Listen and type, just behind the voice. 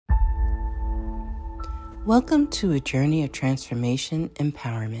Welcome to a journey of transformation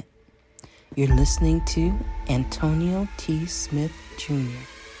empowerment. You're listening to Antonio T. Smith Jr.,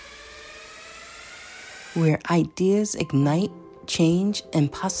 where ideas ignite, change,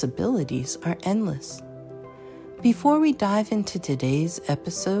 and possibilities are endless. Before we dive into today's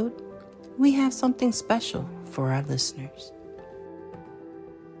episode, we have something special for our listeners.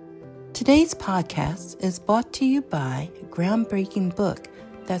 Today's podcast is brought to you by a groundbreaking book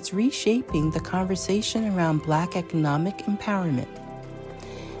that's reshaping the conversation around Black economic empowerment.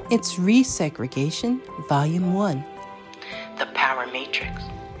 It's Resegregation, Volume 1, The Power Matrix,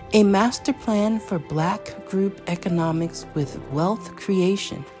 a master plan for Black group economics with wealth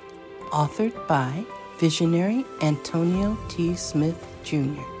creation, authored by visionary Antonio T. Smith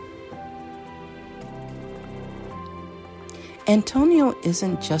Jr. Antonio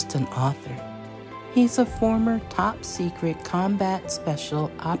isn't just an author. He's a former top-secret combat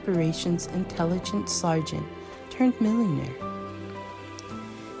special operations intelligence sergeant turned millionaire.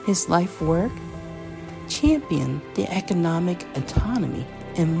 His life work championed the economic autonomy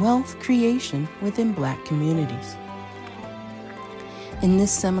and wealth creation within Black communities. In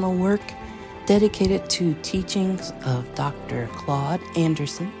this seminal work, dedicated to teachings of Dr. Claude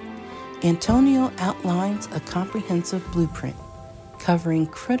Anderson, Antonio outlines a comprehensive blueprint covering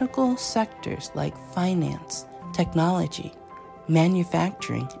critical sectors like finance, technology,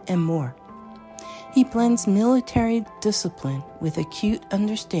 manufacturing, and more. He blends military discipline with acute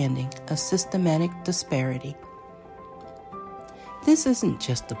understanding of systematic disparity. This isn't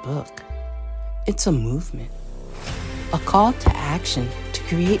just a book. It's a movement, a call to action to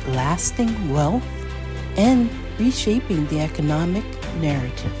create lasting wealth and reshaping the economic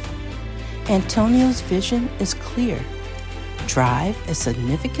narrative. Antonio's vision is clear. Drive a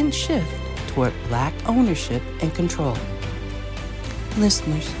significant shift toward Black ownership and control.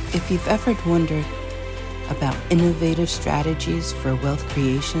 Listeners, if you've ever wondered about innovative strategies for wealth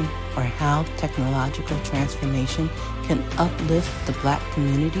creation or how technological transformation can uplift the Black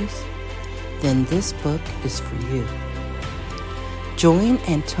communities, then this book is for you. Join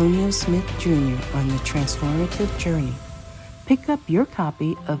Antonio Smith Jr. on the transformative journey. Pick up your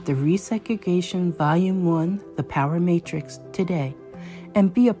copy of the Resegregation Volume 1, The Power Matrix, today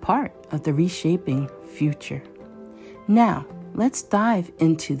and be a part of the reshaping future. Now, let's dive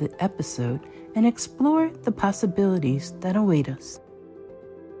into the episode and explore the possibilities that await us.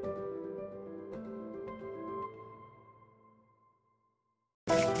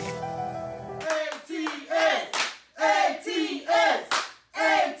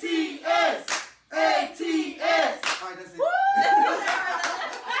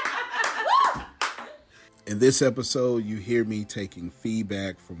 In this episode, you hear me taking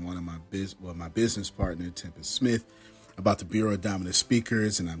feedback from one of my business partner, Tempest Smith, about the Bureau of Dominant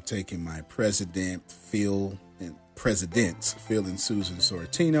Speakers, and I'm taking my presidents, Phil and Susan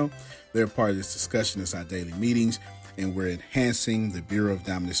Sorrentino. They're part of this discussion. It's our daily meetings, and we're enhancing the Bureau of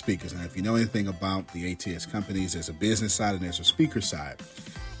Dominant Speakers. Now, if you know anything about the ATS companies, there's a business side and there's a speaker side.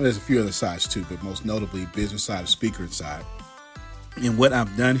 Well, there's a few other sides too, but most notably business side, speaker side. And what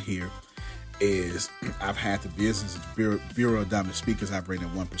I've done here is I've had the business Bureau of Dominant Speakers operating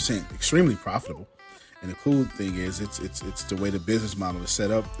at 1%, extremely profitable. And the cool thing is it's the way the business model is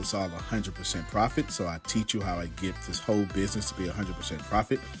set up. It's all 100% profit. So I teach you how I get this whole business to be 100%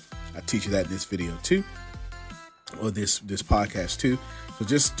 profit. I teach you that in this video too, or this podcast too. So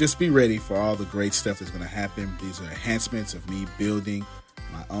just be ready for all the great stuff that's going to happen. These are enhancements of me building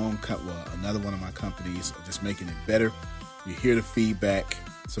my own another one of my companies, just making it better. You hear the feedback.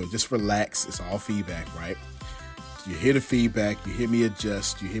 So just relax. It's all feedback, right? You hear the feedback. You hear me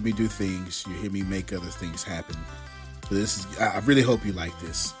adjust. You hear me do things. You hear me make other things happen. So I really hope you like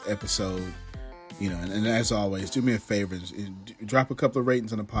this episode. And as always, do me a favor. Drop a couple of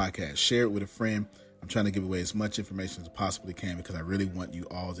ratings on the podcast. Share it with a friend. I'm trying to give away as much information as I possibly can because I really want you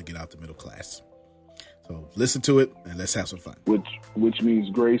all to get out the middle class. So listen to it and let's have some fun. Which means,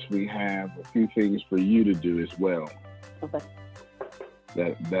 Grace, we have a few things for you to do as well. Okay.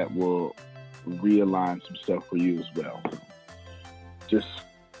 That will realign some stuff for you as well. Just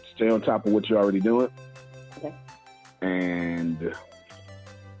stay on top of what you're already doing. Okay. And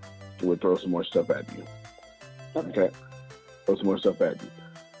we'll throw some more stuff at you. Okay. Throw some more stuff at you.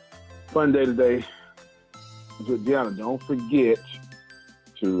 Fun day today. Deanna, don't forget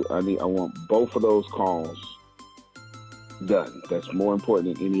I want both of those calls done. That's more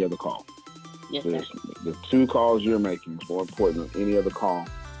important than any other call. Yes, sir. The two calls you're making is more important than any other call,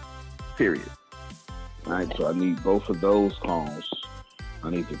 period. All right, so I need both of those calls. I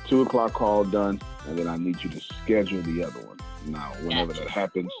need the 2 o'clock call done, and then I need you to schedule the other one. Now, whenever that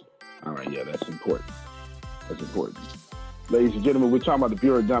happens, all right, yeah, that's important. That's important. Ladies and gentlemen, we're talking about the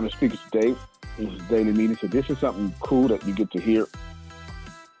Bureau of Dominant Speakers today. This is a daily meeting, so this is something cool that you get to hear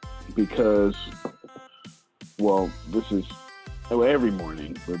because, well, every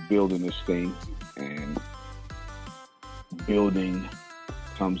morning we're building this thing, and building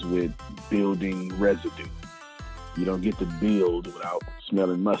comes with building residue. You don't get to build without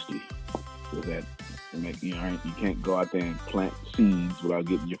smelling musty. So that you can't go out there and plant seeds without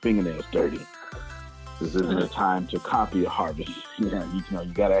getting your fingernails dirty. This isn't a time to copy a harvest. You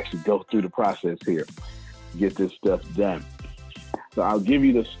got to actually go through the process here, get this stuff done. So I'll give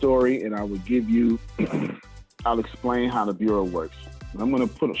you the story, and I will give you, I'll explain how the Bureau works. I'm going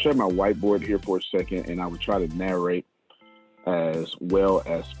to share my whiteboard here for a second, and I will try to narrate as well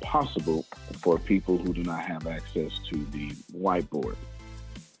as possible for people who do not have access to the whiteboard.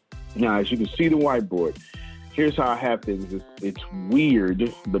 Now, as you can see the whiteboard, here's how I have things. It's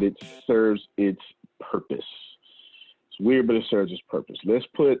weird, but it serves its purpose. It's weird, but it serves its purpose. Let's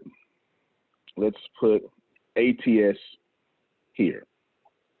put ATS here.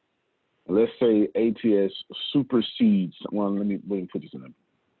 Let's say ATS supersedes. Well, let me put this in there.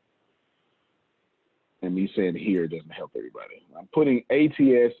 And me saying here doesn't help everybody. I'm putting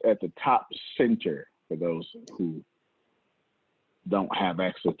ATS at the top center for those who don't have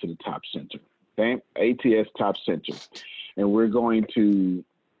access to the top center. Okay, ATS top center. And we're going to,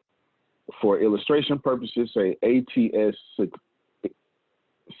 for illustration purposes, say ATS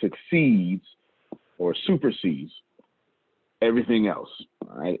succeeds or supersedes everything else.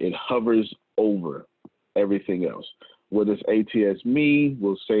 All right, it hovers over everything else. What does ATS mean?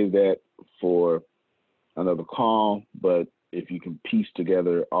 We'll say that for another call, but if you can piece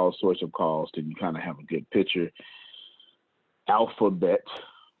together all sorts of calls, then you kind of have a good picture. Alphabet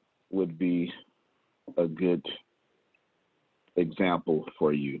would be a good example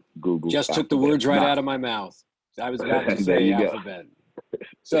for you. Google just alphabet. Took the words right out of my mouth. I was about to say alphabet.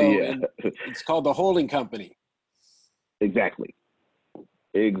 So yeah. it's called the holding company. Exactly.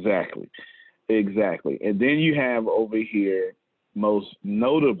 And then you have over here, most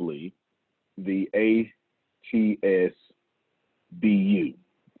notably, the ATS BU,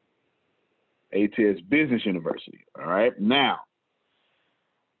 ATS Business University. All right. Now,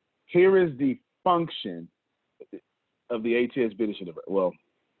 here is the function of the ATS Business University. Well,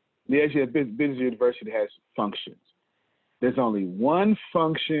 the ATS Business University has functions. There's only one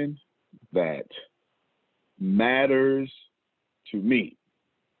function that matters to me.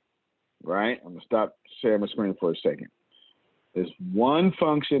 Right? I'm going to stop sharing my screen for a second. There's one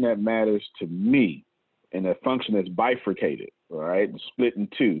function that matters to me, and that function is bifurcated, all right, split in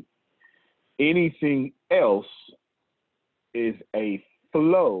two. Anything else is a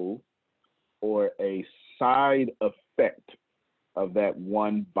flow or a side effect of that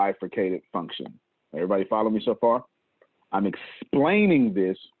one bifurcated function. Everybody follow me so far? I'm explaining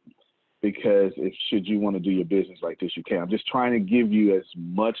this because should you want to do your business like this, you can. I'm just trying to give you as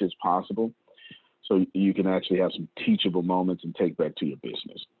much as possible so you can actually have some teachable moments and take back to your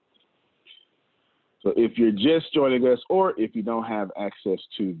business. So if you're just joining us, or if you don't have access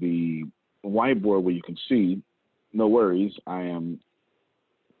to the whiteboard where you can see, no worries. I am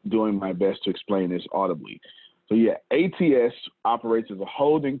doing my best to explain this audibly. So yeah, ATS operates as a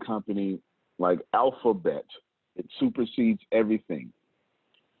holding company like Alphabet. It supersedes everything.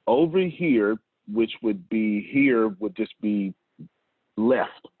 Over here, which would be here, would just be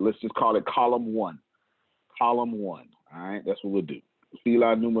left. Let's just call it column one. Column one. All right, that's what we'll do.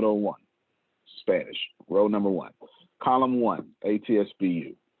 Fila numero one. Spanish. Row number one. Column one,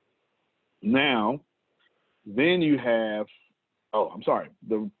 ATSBU. Now, then you have,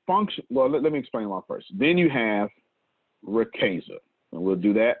 the function, well, let me explain one first. Then you have Ricasa, and we'll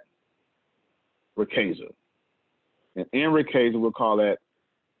do that. Ricasa. And in Ricasa, we'll call that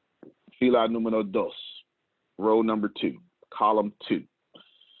Fila numero dos, row number two, column two.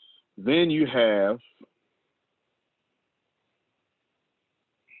 Then you have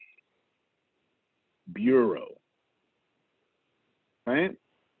Bureau, right?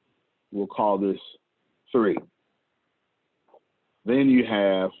 We'll call this 3. Then you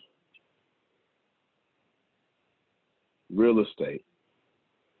have real estate.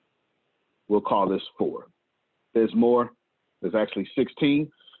 We'll call this 4. There's more. There's actually 16,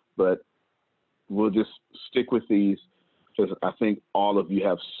 but we'll just stick with these because I think all of you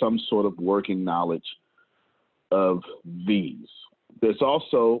have some sort of working knowledge of these. There's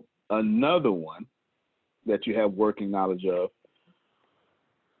also another one that you have working knowledge of,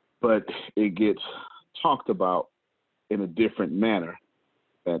 but it gets talked about in a different manner.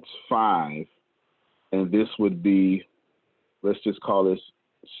 That's 5. And this would be, let's just call this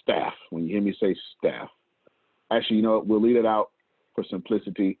staff. When you hear me say staff, Actually, you know what? We'll leave it out for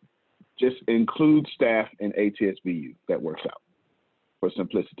simplicity. Just include staff and ATSBU. That works out for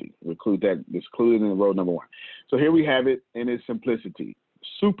simplicity. We'll include that. It's included in row number 1. So here we have it in its simplicity.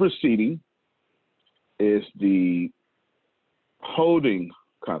 Superseding is the holding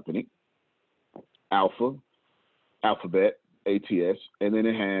company, Alphabet, ATS, and then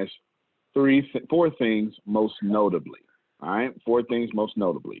it has 4 things most notably. All right, 4 things most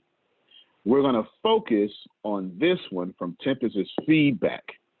notably. We're going to focus on this one from Tempest's feedback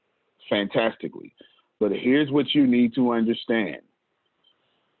fantastically. But here's what you need to understand.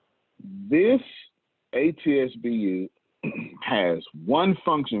 This ATSBU has one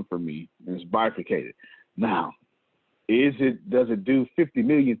function for me, and it's bifurcated. Now, does it do 50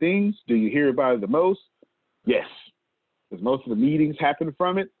 million things? Do you hear about it the most? Yes. Does most of the meetings happen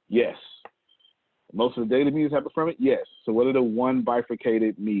from it? Yes. Most of the daily meetings happen from it? Yes. So what are the one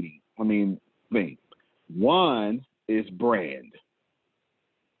bifurcated thing? One is brand.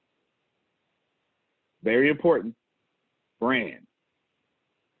 Very important. Brand.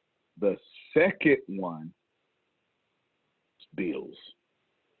 The second one is bills.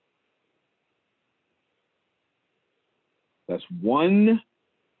 That's one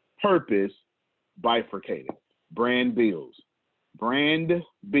purpose bifurcated. Brand bills. Brand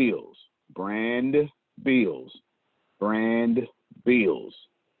bills. Brand bills. Brand bills.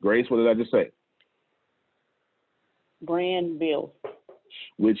 Grace, what did I just say? Brand bills.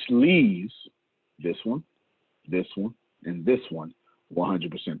 Which leaves this one, and this one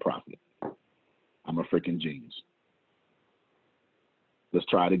 100% profit. I'm a freaking genius. Let's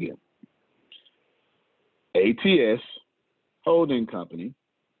try it again. ATS holding company,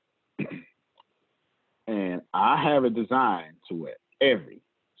 and I have it designed to where every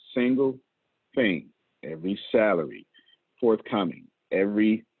single thing, every salary forthcoming,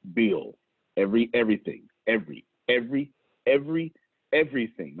 every bill, everything, everything,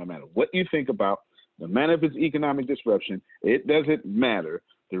 no matter what you think about, no matter if it's economic disruption, it doesn't matter.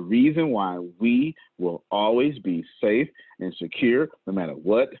 The reason why we will always be safe and secure, no matter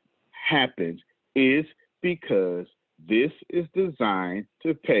what happens, is because this is designed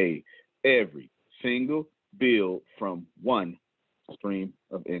to pay every single bill from one stream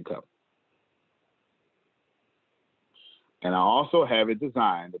of income. And I also have it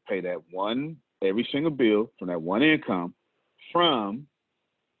designed to pay that every single bill from that one income from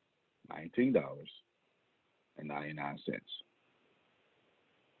 $19.99.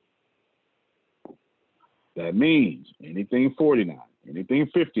 That means anything 49, anything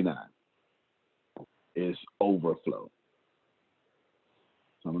 59 is overflow.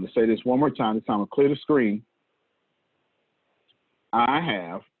 So I'm going to say this one more time. This time I'll clear the screen. I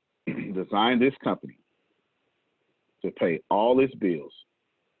have designed this company to pay all its bills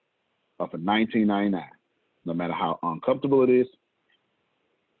off of $19.99, no matter how uncomfortable it is,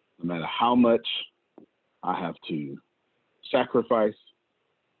 no matter how much I have to sacrifice,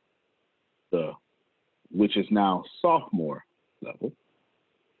 which is now sophomore level,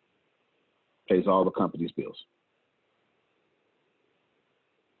 pays all the company's bills.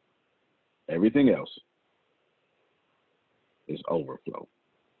 Everything else is overflow.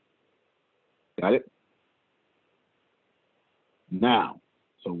 Got it? Now,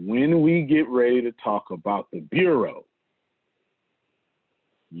 so when we get ready to talk about the Bureau,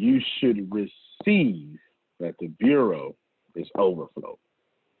 you should receive that the Bureau is overflow.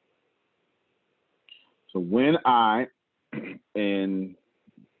 So when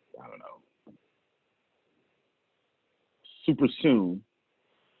super soon,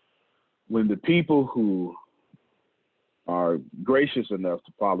 when the people who are gracious enough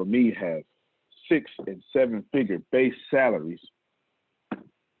to follow me have 6- and 7-figure base salaries,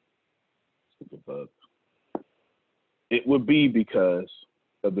 it would be because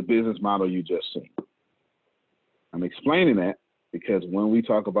of the business model you just seen. I'm explaining that because when we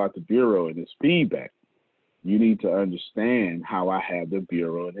talk about the Bureau and its feedback, you need to understand how I have the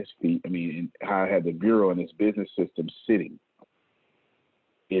Bureau and how I have the Bureau and its business system sitting.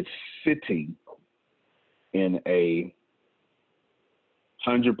 It's sitting in a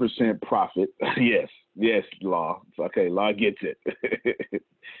 100% profit. Yes, Law. Okay, Law gets it.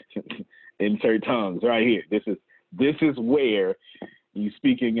 Insert tongues right here. This is where you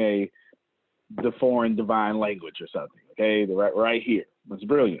speaking the foreign divine language or something. Okay, right here. It's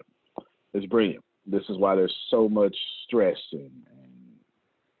brilliant. It's brilliant. This is why there's so much stress and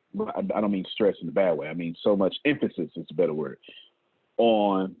I don't mean stress in a bad way. I mean so much emphasis, it's a better word,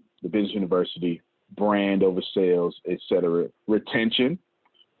 on the business university, brand over sales, etc. Retention,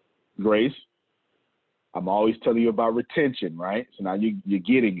 Grace. I'm always telling you about retention, right? So now you're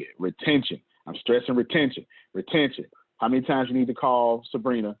getting it. Retention. I'm stressing retention. Retention. How many times you need to call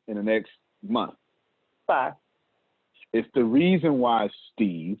Sabrina in the next month? 5. It's the reason why,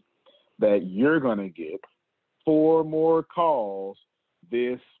 Steve, that you're going to get 4 more calls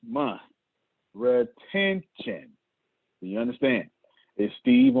this month. Retention. Do you understand? Is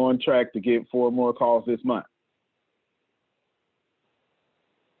Steve on track to get 4 more calls this month?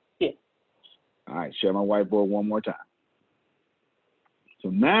 Yeah. All right, share my whiteboard one more time. So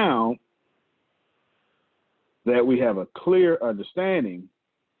now that we have a clear understanding,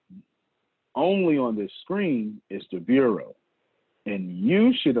 only on this screen is the Bureau. And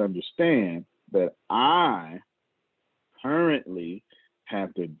you should understand that I currently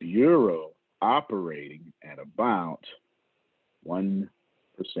have the Bureau operating at about 1%.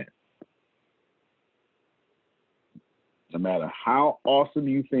 No matter how awesome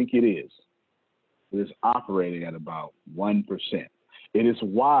you think it is operating at about 1%. It is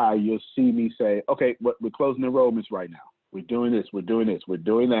why you'll see me say, okay, we're closing enrollments right now. We're doing this, we're doing this, we're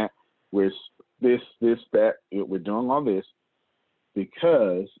doing that, we're this, that, we're doing all this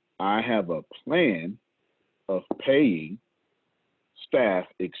because I have a plan of paying staff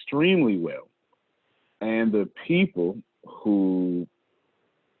extremely well. And the people who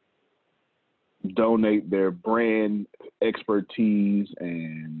donate their brand expertise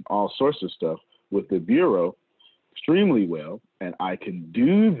and all sorts of stuff with the Bureau extremely well. And I can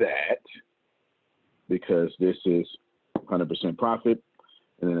do that because this is 100% profit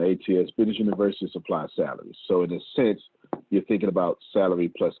and an ATS Business University supplies salaries. So in a sense, you're thinking about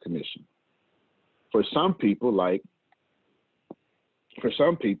salary plus commission. For some people,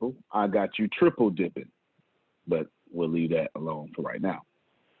 I got you triple dipping, but we'll leave that alone for right now.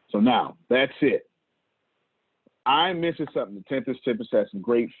 So now that's it. I'm missing something. Tempest has some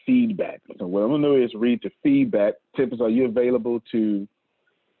great feedback. So what I'm going to do is read the feedback. Tempest, are you available to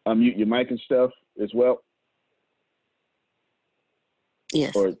unmute your mic and stuff as well?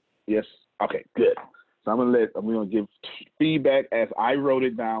 Yes. Or yes? Okay, good. So I'm going to give feedback as I wrote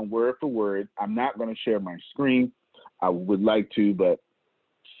it down word for word. I'm not going to share my screen. I would like to, but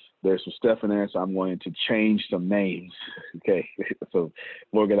there's some stuff in there, so I'm going to change some names. Okay, so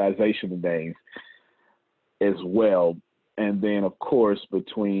organizational names as well. And then, of course,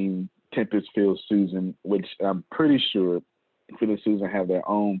 between Tempest, Phil, Susan, which I'm pretty sure Phil and Susan have their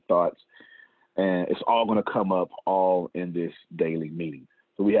own thoughts, and it's all going to come up all in this daily meeting.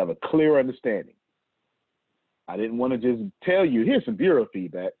 So we have a clear understanding. I didn't want to just tell you, here's some Bureau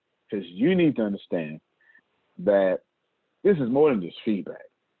feedback, because you need to understand that this is more than just feedback.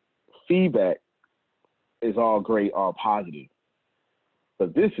 Feedback is all great, all positive,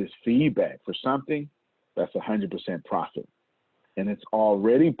 but this is feedback for something that's 100% profit, and it's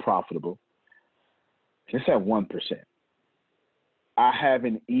already profitable. It's at 1%. I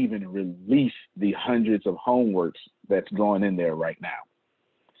haven't even released the hundreds of homeworks that's going in there right now.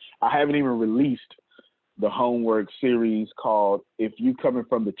 I haven't even released the homework series called "If You Coming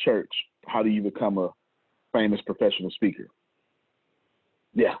from the Church, How Do You Become a Famous Professional Speaker?"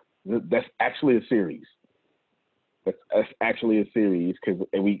 Yeah, that's actually a series. That's actually a series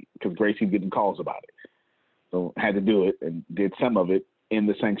because Gracie's getting calls about it. So I had to do it and did some of it in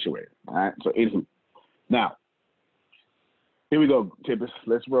the sanctuary. All right. So anywho, now here we go, Tempest.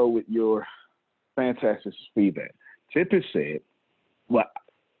 Let's roll with your fantastic feedback. Tempest said, "Well,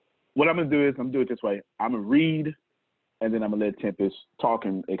 what I'm gonna do is I'm gonna do it this way. I'm gonna read, and then I'm gonna let Tempest talk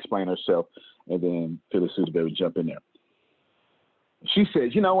and explain herself, and then Phyllis Susan will jump in there." She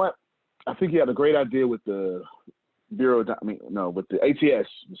said, "You know what? I think you had a great idea with the with the ATS,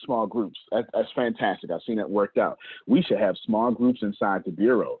 the small groups. That's fantastic. I've seen it worked out. We should have small groups inside the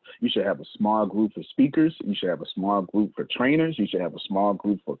Bureau. You should have a small group for speakers. You should have a small group for trainers. You should have a small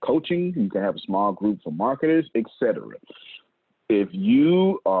group for coaching. You can have a small group for marketers, etc. If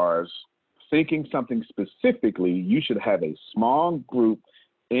you are thinking something specifically, you should have a small group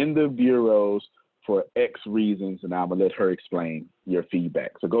in the bureaus for X reasons, and I'm going to let her explain your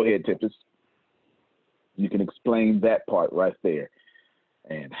feedback. So go ahead, Tempest. You can explain that part right there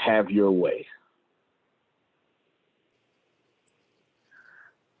and have your way.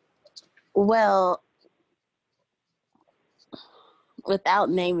 Well,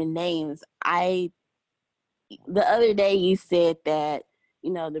 without naming names, the other day you said that,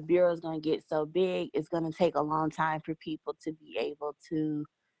 the Bureau is going to get so big, it's going to take a long time for people to be able to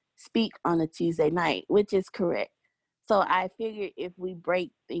speak on a Tuesday night, which is correct. So I figured if we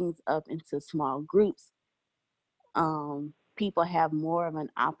break things up into small groups, people have more of an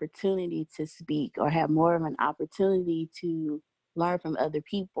opportunity to speak or have more of an opportunity to learn from other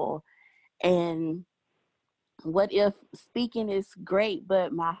people. And what if speaking is great,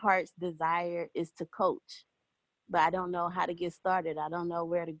 but my heart's desire is to coach? But I don't know how to get started. I don't know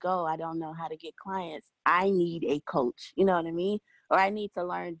where to go. I don't know how to get clients. I need a coach. You know what I mean? Or I need to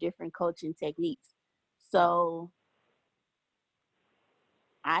learn different coaching techniques. So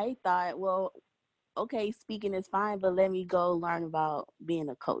I thought, well, okay, speaking is fine, but let me go learn about being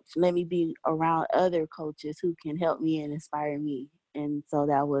a coach. Let me be around other coaches who can help me and inspire me. And so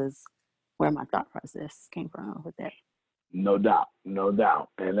that was where my thought process came from with that. No doubt, no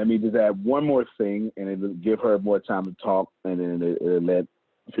doubt. And let me just add one more thing, and it'll give her more time to talk, and then it'll let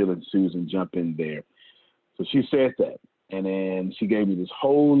Phil and Susan jump in there. So she said that, and then she gave me this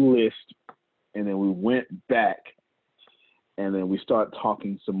whole list, and then we went back, and then we start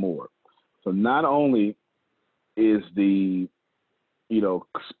talking some more. So not only is the,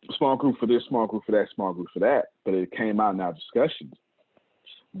 small group for this, small group for that, small group for that, but it came out in our discussions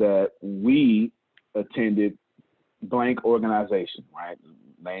that we attended blank organization, right?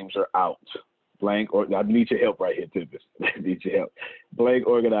 Names are out. Blank, or I need your help right here, Tempest. I need your help. Blank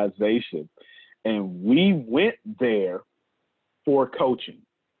organization. And we went there for coaching.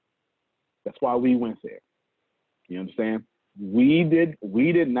 That's why we went there. You understand? We did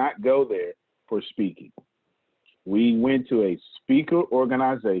not go there for speaking. We went to a speaker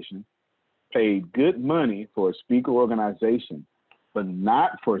organization, paid good money for a speaker organization, but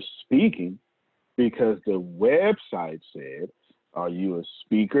not for speaking, because the website said, are you a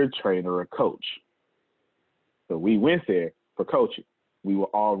speaker, trainer, or coach? So we went there for coaching. We were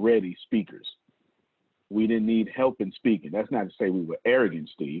already speakers. We didn't need help in speaking. That's not to say we were arrogant,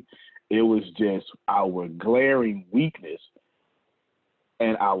 Steve. It was just our glaring weakness,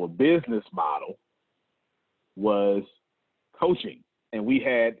 and our business model was coaching. And we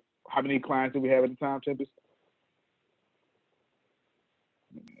had, how many clients did we have at the time, Tempest?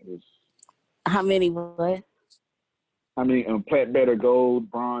 How many what? How many plant better,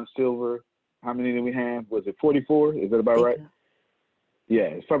 gold, bronze, silver? How many did we have? Was it 44? Is that about right? Yeah,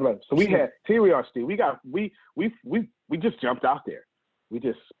 it's something like that. So we had, here we are, Steve. We just jumped out there. We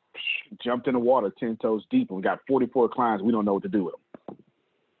just jumped in the water 10 toes deep, and we got 44 clients. We don't know what to do with them.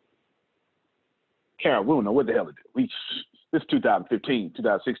 Carol, we don't know what the hell to do. This is 2015,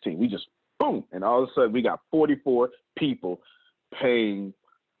 2016. We just, boom, and all of a sudden we got 44 people paying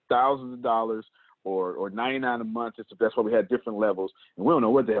thousands of dollars or $99 a month. That's why we had different levels, and we don't know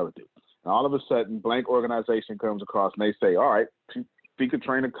what the hell to do. And all of a sudden, blank organization comes across, and they say, all right, speaker,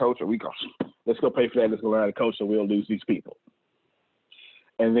 trainer, coach, or we go, let's go pay for that. Let's go learn how to coach, so we'll lose these people.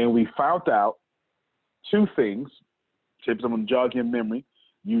 And then we found out two things. Tips, I'm going to jog your memory.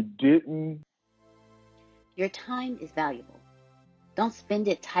 Your time is valuable. Don't spend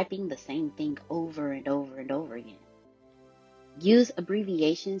it typing the same thing over and over and over again. Use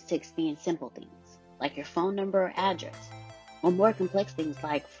abbreviations to expand simple things, like your phone number or address, or more complex things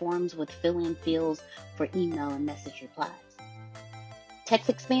like forms with fill-in fields for email and message replies. Text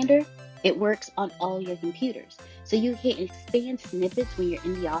Expander, it works on all your computers, so you can expand snippets when you're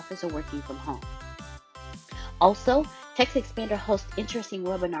in the office or working from home. Also, Text Expander hosts interesting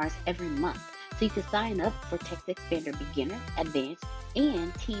webinars every month, so you can sign up for Text Expander Beginner, Advanced,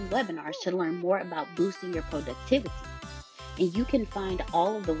 and Team webinars to learn more about boosting your productivity. And you can find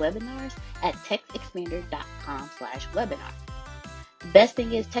all of the webinars at textexpander.com/webinar. The best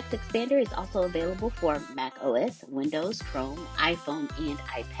thing is Text Expander is also available for Mac OS, Windows, Chrome, iPhone, and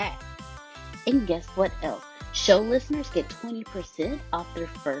iPad. And guess what else? Show listeners get 20% off their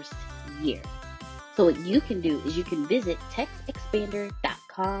first year. So what you can do is you can visit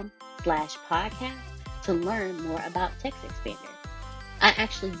textexpander.com/podcast to learn more about Text Expander. I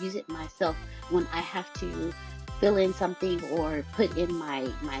actually use it myself when I have to fill in something or put in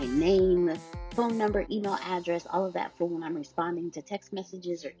my name, phone number, email address, all of that for when I'm responding to text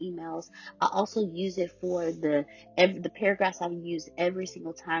messages or emails. I also use it for the paragraphs I use every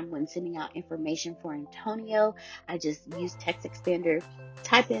single time when sending out information for Antonio. I just use Text Expander,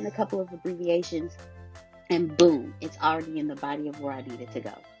 type in a couple of abbreviations, and boom, it's already in the body of where I need it to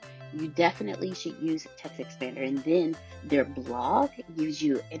go. You definitely should use Text Expander, and then their blog gives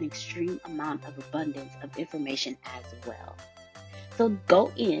you an extreme amount of abundance of information as well. So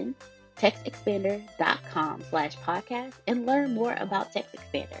go in textexpander.com/podcast and learn more about Text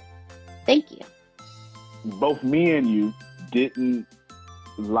Expander. Thank you. Both me and you didn't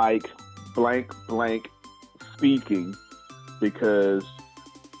like blank speaking because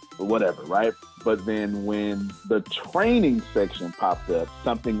whatever, right? But then when the training section popped up,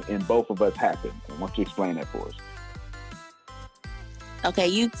 something in both of us happened. I want you to explain that for us. Okay,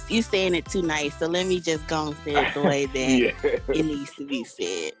 you saying it too nice, so let me just go and say it the way that it needs to be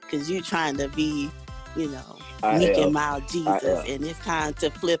said. Because you're trying to be meek and mild Jesus, and it's time to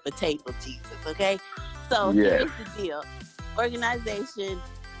flip a table Jesus, okay? So here's the deal. Organization,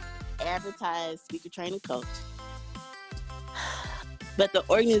 advertise, speaker, trainer, coach. But the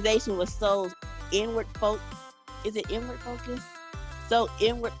organization was so inward focused. Is it inward focused? So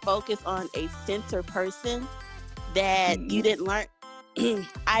inward focused on a center person that you didn't learn.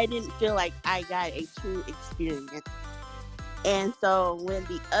 I didn't feel like I got a true experience. And so when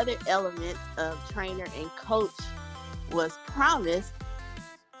the other element of trainer and coach was promised,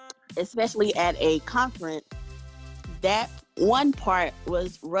 especially at a conference, that one part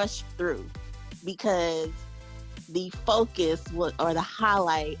was rushed through because the focus was, or the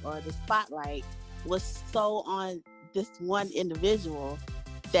highlight or the spotlight was so on this one individual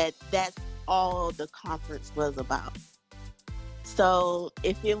that's all the conference was about. So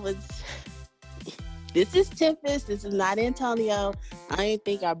if it was, this is Tempest, this is not Antonio. I don't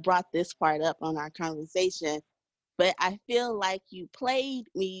think I brought this part up on our conversation, but I feel like you played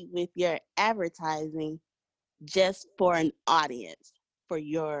me with your advertising just for an audience, for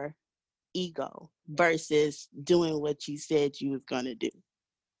your ego, versus doing what you said you was going to do.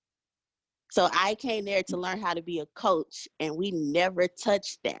 So I came there to learn how to be a coach, and we never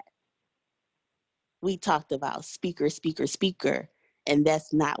touched that. We talked about speaker, and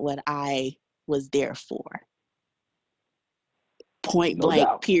that's not what I was there for. Point blank,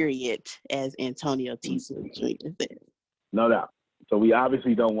 doubt. Period, as Antonio T. Smith Jr. said. No doubt. So we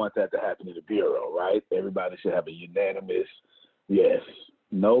obviously don't want that to happen in the Bureau, right? Everybody should have a unanimous yes.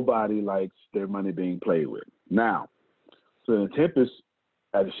 Nobody likes their money being played with. Now, so in Tempest,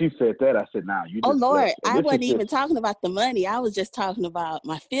 as she said that, I said, "Now you." Oh Lord, I wasn't even talking about the money. I was just talking about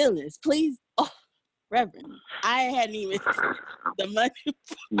my feelings. Please, Reverend, I hadn't even the money.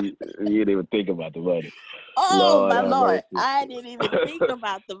 You didn't even think about the money. Oh my Lord, I didn't even think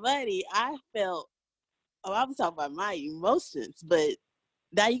about the money. I felt. I was talking about my emotions, but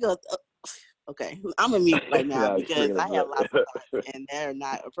now you go. Okay, I'm gonna mute right now because I have lots of thoughts and they're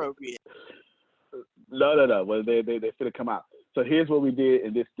not appropriate. No. Well, they finna come out. So here's what we did,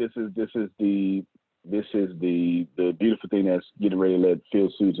 and this is the beautiful thing that's getting ready to let Phil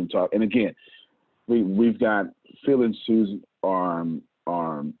Susan talk. And again, we've got Phil and Susan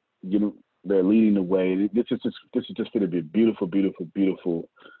they're leading the way. This is just going to be a beautiful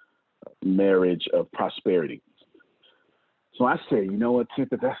marriage of prosperity. So I said, you know what,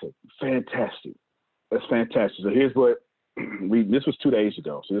 Tinka, that's fantastic. That's fantastic. So here's what this was 2 days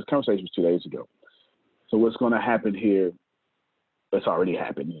ago. So this conversation was 2 days ago. So what's going to happen here? It's already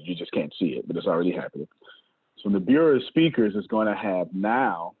happened. You just can't see it, but it's already happening. So the Bureau of Speakers is going to have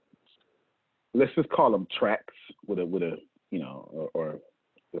now, let's just call them tracks with a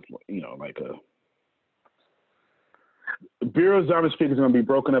like a Bureau of Speakers is going to be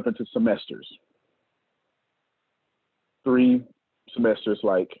broken up into semesters. 3 semesters,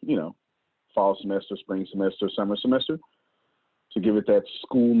 like, fall semester, spring semester, summer semester, to give it that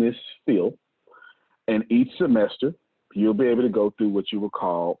schoolness feel. And each semester, you'll be able to go through what you will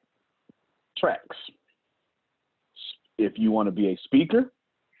call tracks. If you want to be a speaker,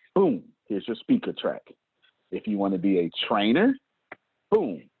 boom, here's your speaker track. If you want to be a trainer,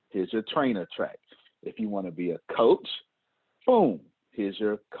 boom, here's your trainer track. If you want to be a coach, boom, here's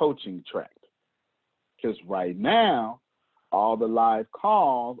your coaching track. Because right now, all the live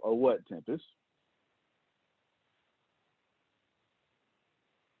calls are what, Tempest?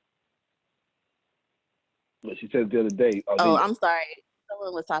 What she said the other day. I'm sorry.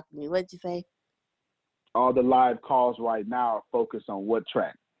 Someone was talking to me. What did you say? All the live calls right now are focused on what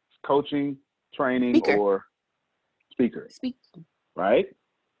track? Coaching, training, speaker. Or speaker. Right?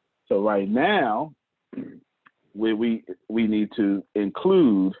 So right now, we need to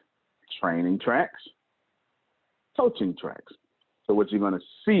include training tracks, coaching tracks. So what you're going to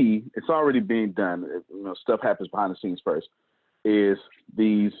see, it's already being done. Stuff happens behind the scenes first. Is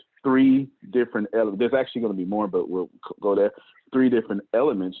these 3 different elements. There's actually going to be more, but we'll go there. 3 different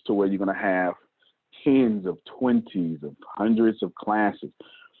elements to where you're going to have tens of 20s of hundreds of classes,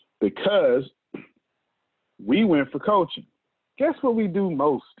 because we went for coaching. Guess what we do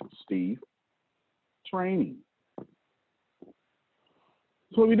most, Steve? Training. That's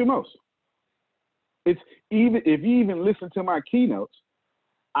what we do most. It's even if you even listen to my keynotes,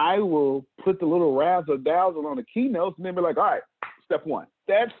 I will put the little razzle dazzle on the keynotes and then be like, all right, step 1.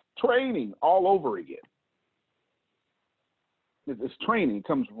 That's training all over again. It's training. It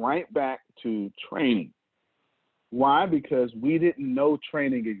comes right back to training. Why? Because we didn't know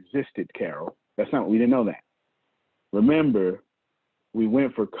training existed, Carol. We didn't know that. Remember, we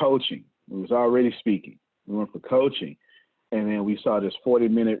went for coaching. We was already speaking. We went for coaching. And then we saw this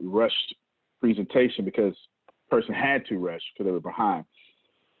 40-minute rushed presentation because the person had to rush because they were behind.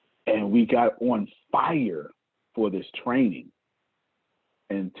 And we got on fire for this training.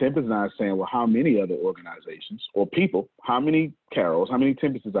 And Tempest and I are saying, well, how many other organizations or people, how many Carols, how many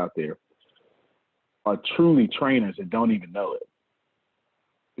Tempests out there are truly trainers and don't even know it?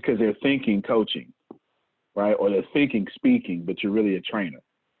 Because they're thinking coaching, right? Or they're thinking speaking, but you're really a trainer.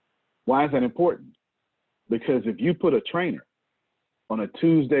 Why is that important? Because if you put a trainer on a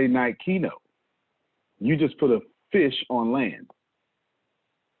Tuesday night keynote, you just put a fish on land.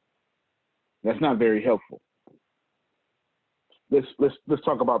 That's not very helpful. Let's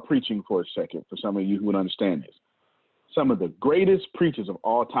talk about preaching for a second for some of you who would understand this. Some of the greatest preachers of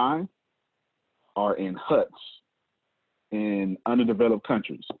all time are in huts in underdeveloped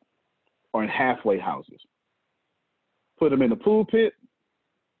countries or in halfway houses. Put them in the pulpit,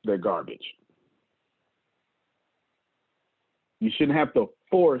 they're garbage. You shouldn't have to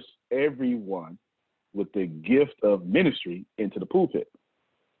force everyone with the gift of ministry into the pulpit.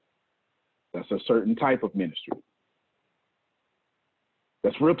 That's a certain type of ministry.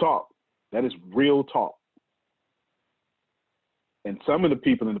 That's real talk. That is real talk. And some of the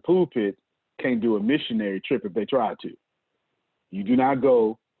people in the pulpit can't do a missionary trip if they try to. You do not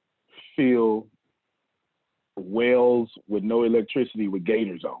go fill wells with no electricity with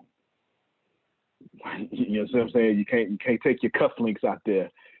gators on. You know what I'm saying? You can't take your cufflinks out there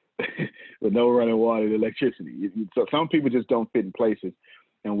with no running water and electricity. So some people just don't fit in places.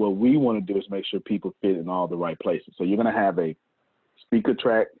 And what we want to do is make sure people fit in all the right places. So you're going to have a speaker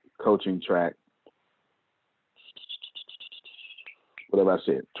track, coaching track, whatever I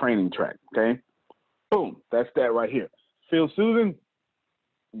said, training track, okay? Boom, that's that right here. Phil Susan,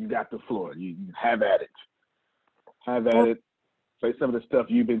 you got the floor. You have at it. Have at it. Say some of the stuff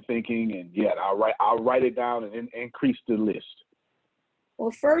you've been thinking, and yeah, I'll write it down and increase the list. Well,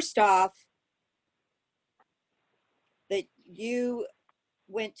 first off, that you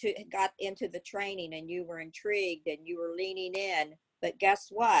got into the training and you were intrigued and you were leaning in, but guess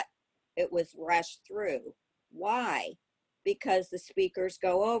what? It was rushed through. Why? Because the speakers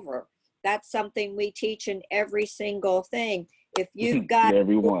go over. That's something we teach in every single thing. If you've got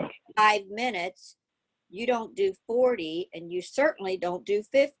 5 minutes, you don't do 40, and you certainly don't do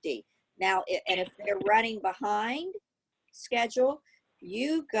 50. Now, and if they're running behind schedule,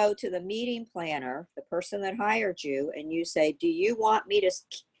 you go to the meeting planner, the person that hired you, and you say, do you want me to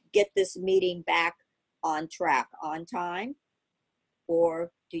get this meeting back on track, on time?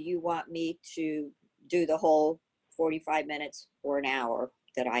 Or do you want me to do the whole 45 minutes or an hour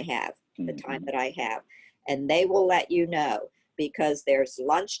that I have, the time that I have? And they will let you know, because there's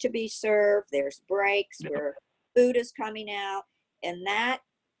lunch to be served, there's breaks where food is coming out, and that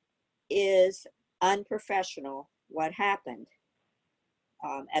is unprofessional what happened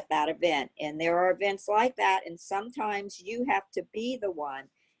at that event. And there are events like that, and sometimes you have to be the one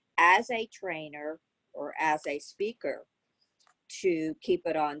as a trainer or as a speaker to keep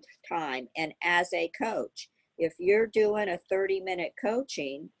it on time. And as a coach, if you're doing a 30-minute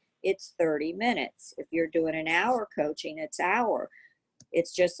coaching, it's 30 minutes. If you're doing an hour coaching, it's hour.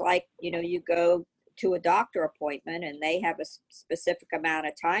 It's just like, you go to a doctor appointment and they have a specific amount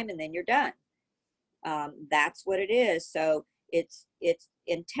of time and then you're done. That's what it is. So it's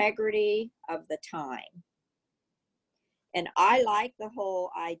integrity of the time. And I like the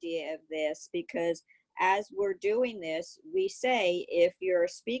whole idea of this, because as we're doing this, we say, if you're a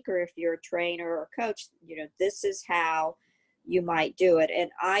speaker, if you're a trainer or coach, this is how you might do it.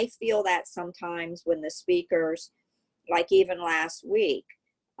 And I feel that sometimes when the speakers, like even last week,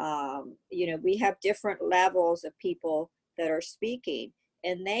 we have different levels of people that are speaking,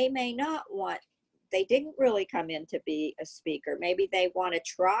 and they may not they didn't really come in to be a speaker. Maybe they want to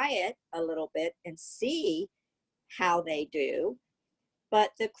try it a little bit and see how they do,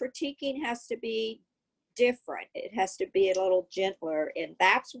 but the critiquing has to be different. It has to be a little gentler. And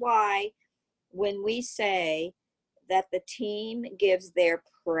that's why when we say that the team gives their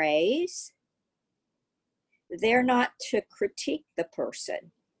praise, they're not to critique the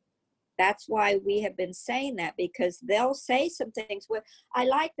person. That's why we have been saying that, because they'll say some things, well, I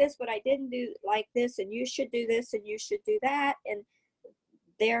like this, but I didn't do like this, and you should do this, and you should do that. And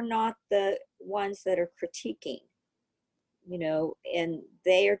they're not the ones that are critiquing, and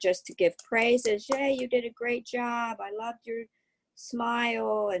they are just to give praises. Yay, you did a great job. I loved your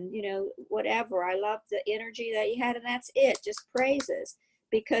smile and, whatever. I loved the energy that you had, and that's it, just praises,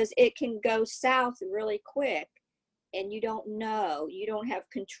 because it can go south really quick. And you don't have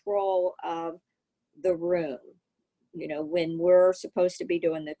control of the room. When we're supposed to be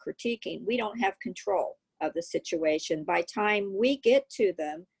doing the critiquing, we don't have control of the situation. By time we get to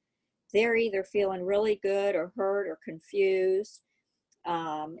them, they're either feeling really good or hurt or confused.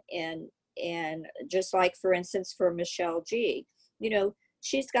 And just like, for instance, for Michelle G,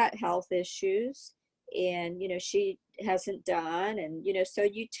 she's got health issues, and she hasn't done, and so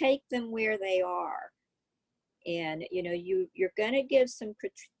you take them where they are, and you're going to give some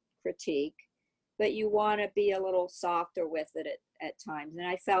critique, but you want to be a little softer with it at times. And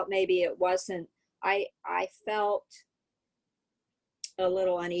I felt maybe it wasn't, I felt a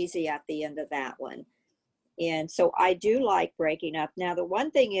little uneasy at the end of that one. And so I do like breaking up. Now, the one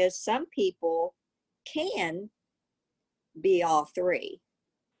thing is, some people can be all three.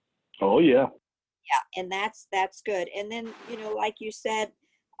 Oh, yeah. Yeah, and that's good. And then, like you said,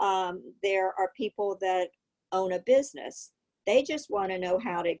 there are people that own a business. They just want to know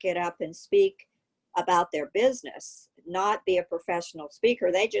how to get up and speak about their business, not be a professional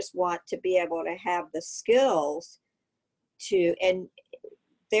speaker. They just want to be able to have the skills to, and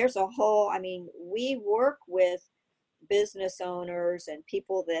there's a whole, we work with business owners and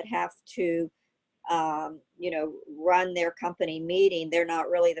people that have to, run their company meeting. They're not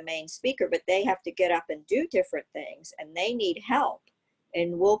really the main speaker, but they have to get up and do different things, and they need help.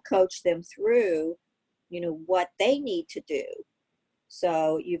 And we'll coach them through, what they need to do.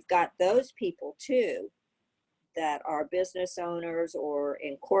 So you've got those people too that are business owners or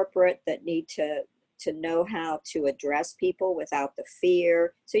in corporate that need to know how to address people without the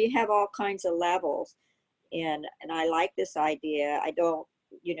fear. So you have all kinds of levels. And I like this idea. I don't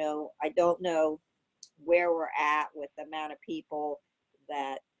know where we're at with the amount of people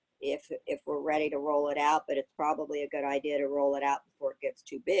that if we're ready to roll it out, but it's probably a good idea to roll it out before it gets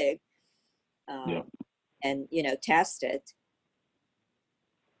too big. And test it.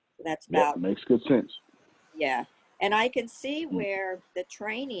 That's about, makes good sense. Yeah. And I can see where the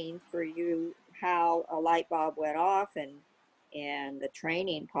training for you, how a light bulb went off and the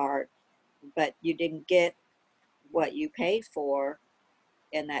training part, but you didn't get what you paid for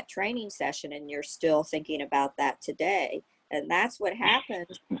in that training session, and you're still thinking about that today. And that's what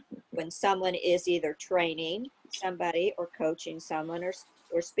happens when someone is either training somebody or coaching someone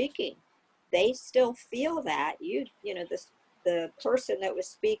or speaking. They still feel that the person that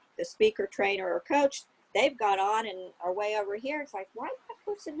was the speaker, trainer, or coach, they've got on and are way over here. It's like, why did that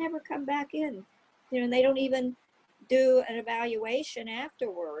person never come back in? And they don't even do an evaluation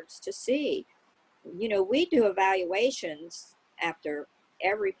afterwards to see. We do evaluations after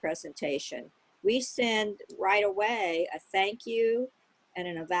every presentation. We send right away a thank you and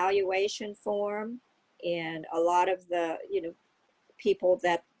an evaluation form, and a lot of the people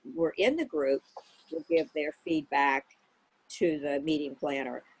that were in the group will give their feedback to the meeting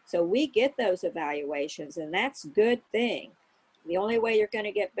planner. So we get those evaluations, and that's a good thing. The only way you're going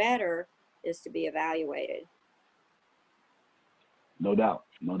to get better is to be evaluated. No doubt.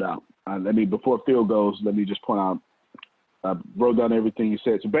 Before Phil goes, let me just point out, I wrote down everything you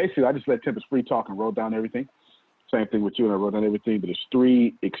said. So basically, I just let Tempest free talk and wrote down everything. Same thing with you, and I wrote down everything, but there's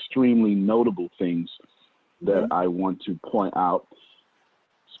 3 extremely notable things that I want to point out.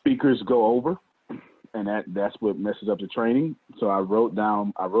 Speakers go over, and that's what messes up the training. So I wrote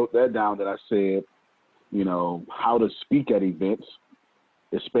that down that I said, how to speak at events,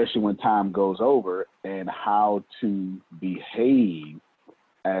 especially when time goes over, and how to behave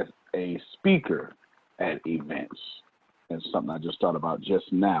as a speaker at events. That's something I just thought about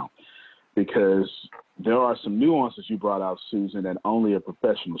just now, because there are some nuances you brought out, Susan, that only a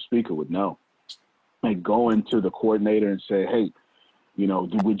professional speaker would know. And go into the coordinator and say, hey,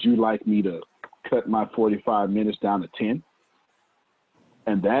 would you like me to cut my 45 minutes down to 10?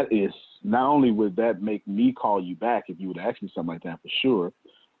 And that is, not only would that make me call you back if you would ask me something like that for sure,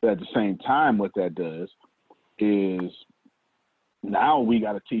 but at the same time, what that does is now we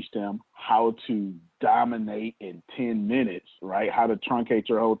got to teach them how to dominate in 10 minutes, right? How to truncate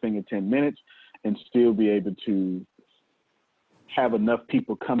your whole thing in 10 minutes and still be able to have enough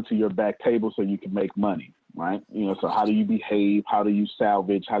people come to your back table so you can make money, right? So how do you behave? How do you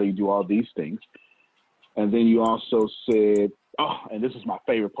salvage? How do you do all these things? And then you also said, and this is my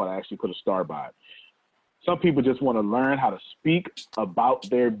favorite part, I actually put a star by it. Some people just want to learn how to speak about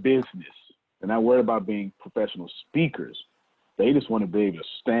their business. They're not worried about being professional speakers. They just want to be able to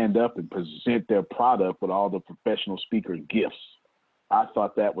stand up and present their product with all the professional speaker gifts. I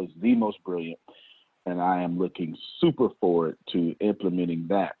thought that was the most brilliant, and I am looking super forward to implementing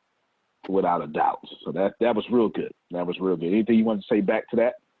that without a doubt. So that was real good. That was real good. Anything you want to say back to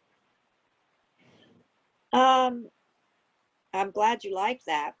that? I'm glad you like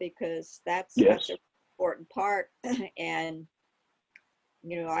that, because that's Yes. such an important part. And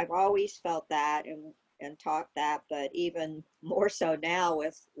I've always felt that, and taught that, but even more so now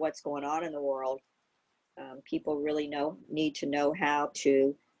with what's going on in the world, people really need to know how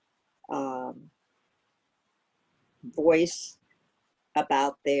to voice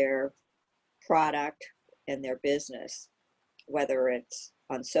about their product and their business, whether it's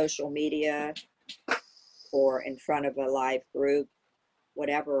on social media or in front of a live group,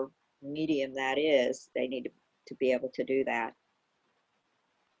 whatever medium that is, they need to be able to do that.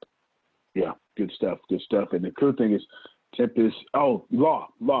 Yeah, good stuff, good stuff. And the cool thing is, Tempest, Law,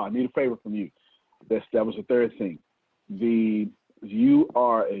 I need a favor from you. That was the third thing. You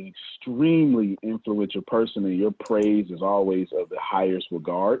are an extremely influential person, and your praise is always of the highest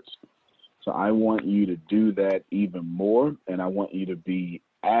regards. So I want you to do that even more, and I want you to be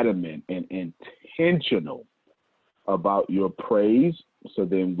adamant and intentional about your praise, so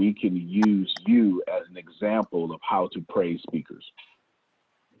then we can use you as an example of how to praise speakers.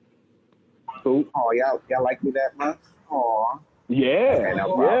 Cool. Oh, y'all like me that much? Oh. Yeah. Okay,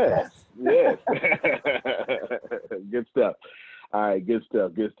 no problem. Yes. Good stuff. All right, good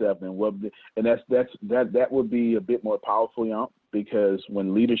stuff. And that would be a bit more powerful, because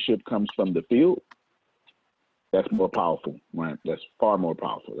when leadership comes from the field, that's more powerful, right? That's far more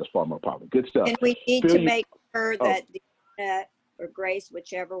powerful. Good stuff. And we need to make sure that the internet or Grace,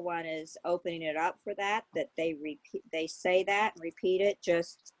 whichever one is opening it up for that they say that and repeat it.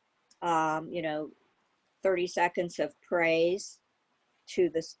 Just 30 seconds of praise to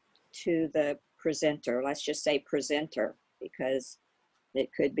the presenter. Let's just say presenter, because it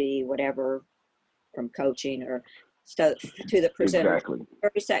could be whatever from coaching or stuff to the presenter. Exactly.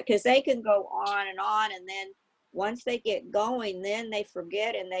 30 seconds, because they can go on, and then once they get going, then they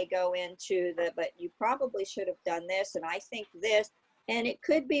forget and they go into but you probably should have done this, and I think this, and it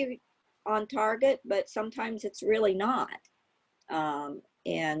could be on target, but sometimes it's really not.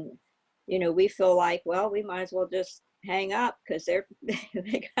 And we feel like, well, we might as well just hang up because they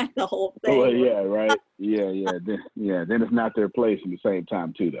got the whole thing. Well, yeah, right. Yeah. Then it's not their place at the same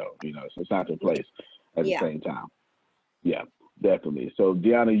time too, though. So it's not their place at the same time. Yeah, definitely. So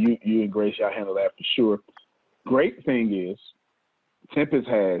Deanna, you and Grace, y'all handle that for sure. Great thing is, Tempest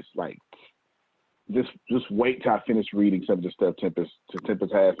has just wait till I finish reading some of the stuff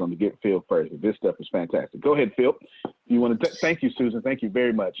Tempest has on to get Phil first. This stuff is fantastic. Go ahead, Phil. You want to thank you, Susan. Thank you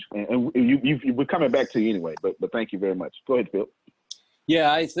very much. And we're coming back to you anyway, but thank you very much. Go ahead, Phil.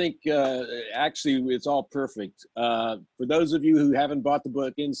 Yeah, I think actually it's all perfect. For those of you who haven't bought the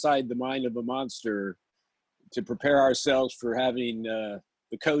book, Inside the Mind of a Monster, to prepare ourselves for having the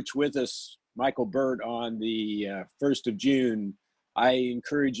coach with us, Michael Burt, on the 1st of June, I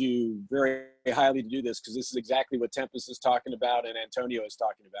encourage you very highly to do this, because this is exactly what Tempest is talking about and Antonio is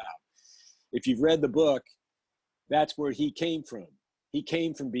talking about. If you've read the book, that's where he came from. He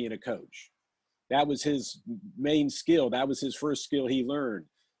came from being a coach. That was his main skill. That was his first skill he learned.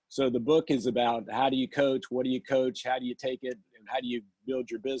 So the book is about how do you coach, what do you coach, how do you take it, and how do you build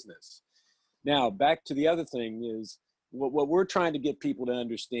your business. Now, back to the other thing is what we're trying to get people to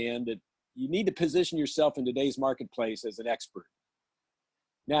understand, that you need to position yourself in today's marketplace as an expert.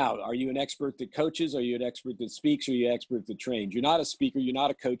 Now, are you an expert that coaches? Are you an expert that speaks? Or are you an expert that trains? You're not a speaker. You're not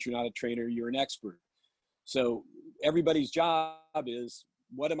a coach. You're not a trainer. You're an expert. So everybody's job is,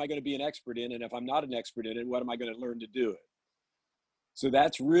 what am I going to be an expert in? And if I'm not an expert in it, what am I going to learn to do it? So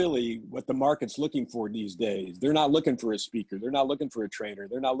that's really what the market's looking for these days. They're not looking for a speaker. They're not looking for a trainer.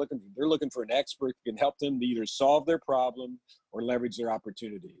 They're looking for an expert who can help them to either solve their problem or leverage their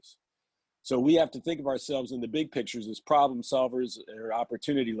opportunities. So we have to think of ourselves in the big pictures as problem solvers or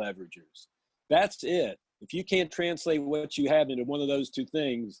opportunity leveragers. That's it. If you can't translate what you have into one of those two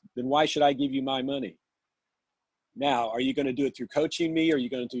things, then why should I give you my money? Now, are you going to do it through coaching me? Or are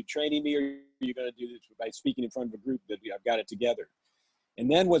you going to do training me? Or are you going to do it by speaking in front of a group that I've got it together? And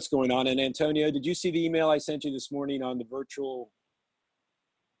then what's going on? And Antonio, did you see the email I sent you this morning on the virtual?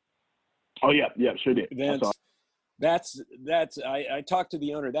 Oh, yeah, sure did. Events? I talked to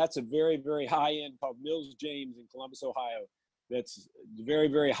the owner. That's a very, very high end, called Mills James in Columbus, Ohio. That's very,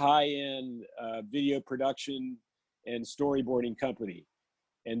 very high end video production and storyboarding company.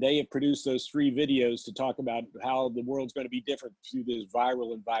 And they have produced those 3 videos to talk about how the world's going to be different through this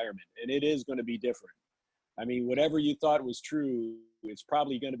viral environment. And it is going to be different. I mean, whatever you thought was true, it's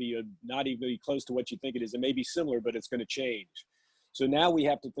probably going to be not even close to what you think it is. It may be similar, but it's going to change. So now we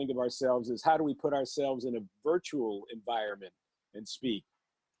have to think of ourselves as, how do we put ourselves in a virtual environment and speak?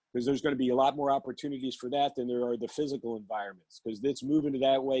 Because there's going to be a lot more opportunities for that than there are the physical environments, because it's moving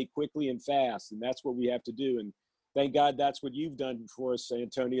that way quickly and fast. And that's what we have to do. And thank God that's what you've done for us,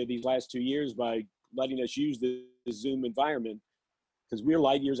 Antonio, these last 2 years by letting us use the Zoom environment, because we're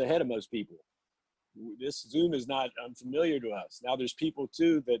light years ahead of most people. this Zoom is not unfamiliar to us. Now there's people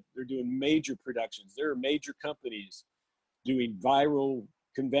too that they're doing major productions. There are major companies doing viral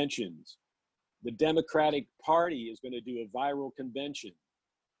conventions. The Democratic Party is going to do a viral convention.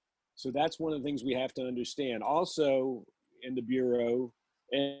 So that's one of the things we have to understand. Also in the Bureau,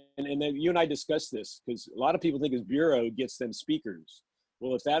 and then you and I discussed this, because a lot of people think his Bureau gets them speakers.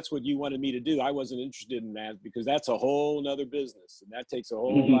 Well, if that's what you wanted me to do, I wasn't interested in that, because that's a whole nother business, and that takes a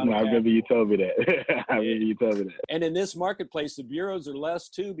whole lot of I remember you capital. told me that. I remember you told me that. And in this marketplace, the bureaus are less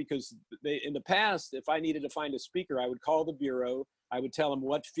too, because in the past, if I needed to find a speaker, I would call the bureau. I would tell them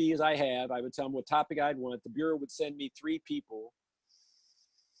what fees I have. I would tell them what topic I'd want. The bureau would send me 3 people,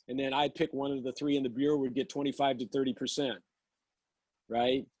 and then I'd pick one of the 3, and the bureau would get 25 to 30%,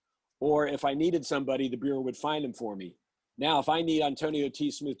 right? Or if I needed somebody, the bureau would find them for me. Now, if I need Antonio T.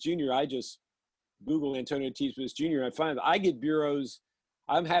 Smith Jr., I just Google Antonio T. Smith Jr. I find I get bureaus.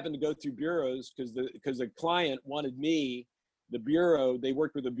 I'm having to go through bureaus because the client wanted me. The bureau, they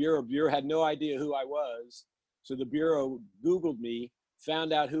worked with the bureau. Bureau had no idea who I was, so the bureau Googled me,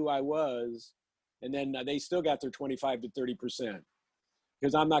 found out who I was, and then they still got their 25 to 30%.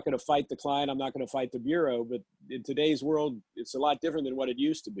 Because I'm not going to fight the client, I'm not going to fight the bureau. But in today's world, it's a lot different than what it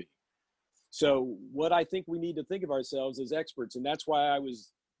used to be. So what I think we need to think of ourselves as experts, and that's why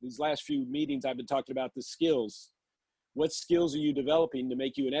these last few meetings I've been talking about the skills. What skills are you developing to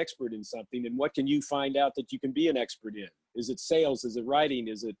make you an expert in something, and what can you find out that you can be an expert in? Is it sales? Is it writing?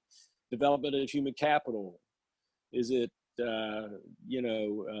 Is it development of human capital? Is it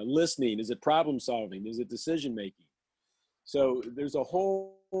listening? Is it problem solving? Is it decision making? So there's a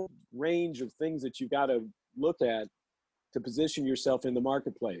whole range of things that you've got to look at to position yourself in the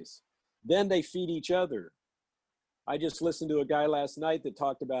marketplace. Then they feed each other. I just listened to a guy last night that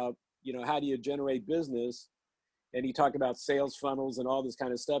talked about, how do you generate business? And he talked about sales funnels and all this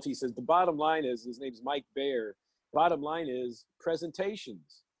kind of stuff. He says, the bottom line is, his name's Mike Baer. Bottom line is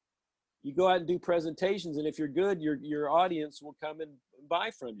presentations. You go out and do presentations, and if you're good, your audience will come and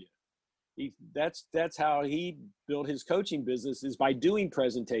buy from you. That's how he built his coaching business, is by doing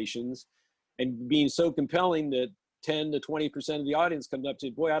presentations and being so compelling that 10 to 20% of the audience comes up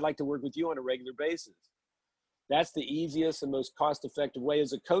to, boy, I'd like to work with you on a regular basis. That's the easiest and most cost-effective way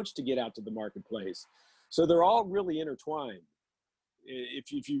as a coach to get out to the marketplace. So they're all really intertwined.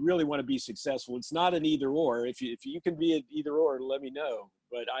 If you really want to be successful, it's not an either or. If you can be an either or, let me know.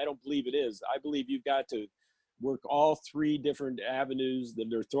 But I don't believe it is. I believe you've got to work all 3 different avenues, that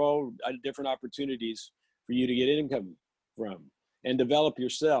they're throw different opportunities for you to get income from and develop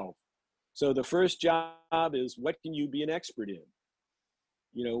yourself. So the first job is, what can you be an expert in?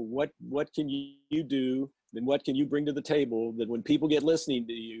 What can you do, and what can you bring to the table that when people get listening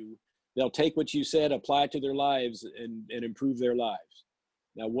to you, they'll take what you said, apply it to their lives, and improve their lives.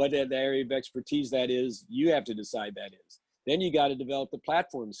 Now, what area of expertise that is, you have to decide that is. Then you got to develop the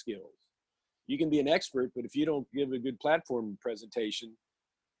platform skills. You can be an expert, but if you don't give a good platform presentation,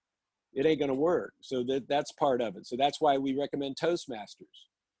 it ain't going to work. So that's part of it. So that's why we recommend Toastmasters.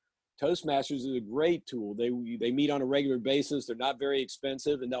 Toastmasters is a great tool. They meet on a regular basis. They're not very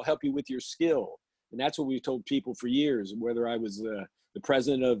expensive, and they'll help you with your skill. And that's what we've told people for years, whether I was the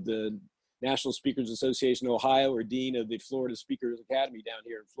president of the National Speakers Association of Ohio or dean of the Florida Speakers Academy down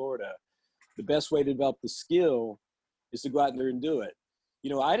here in Florida. The best way to develop the skill is to go out there and do it.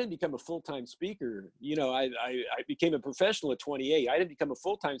 I didn't become a full-time speaker. I became a professional at 28. I didn't become a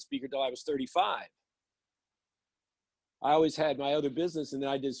full-time speaker until I was 35. I always had my other business, and then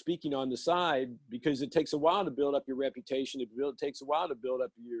I did speaking on the side, because it takes a while to build up your reputation. It takes a while to build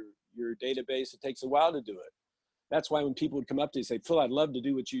up your database. It takes a while to do it. That's why when people would come up to you and say, Phil, I'd love to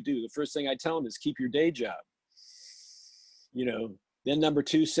do what you do, the first thing I tell them is keep your day job. Then number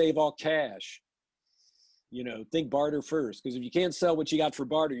 2, save all cash. Think barter first, because if you can't sell what you got for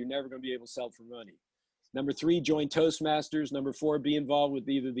barter, you're never going to be able to sell for money. Number 3, join Toastmasters. Number 4, be involved with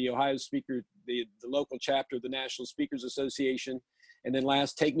either the Ohio Speaker, the local chapter of the National Speakers Association. And then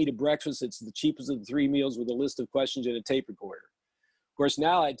last, take me to breakfast. It's the cheapest of the 3 meals with a list of questions and a tape recorder. Of course,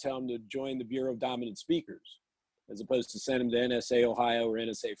 now I'd tell them to join the Bureau of Dominant Speakers, as opposed to send them to NSA Ohio or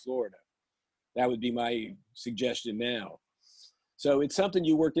NSA Florida. That would be my suggestion now. So it's something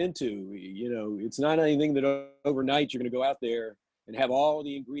you work into. It's not anything that overnight you're going to go out there and have all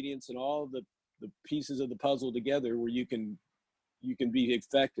the ingredients and all the pieces of the puzzle together where you can be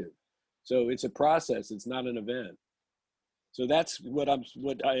effective. So it's a process. It's not an event. So that's what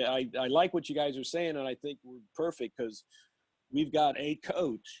I like what you guys are saying, and I think we're perfect, because we've got a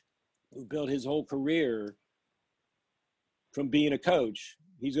coach who built his whole career from being a coach.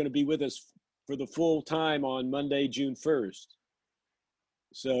 He's going to be with us for the full time on Monday, June 1st.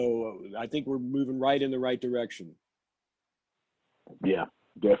 So I think we're moving right in the right direction. Yeah,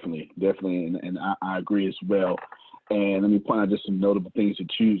 definitely. And I agree as well. And let me point out just some notable things that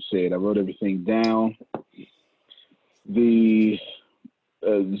you said. I wrote everything down. The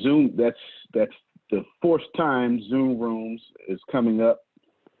Zoom, that's the fourth time Zoom Rooms is coming up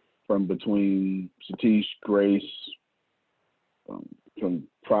from between Satish, Grace, from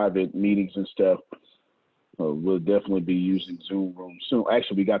private meetings and stuff. We'll definitely be using Zoom Rooms soon.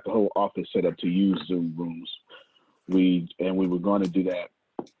 Actually, we got the whole office set up to use Zoom Rooms. We were going to do that,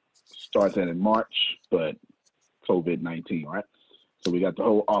 start that in March, but COVID-19, right? So we got the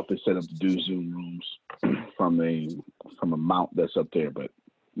whole office set up to do Zoom Rooms from a mount that's up there. But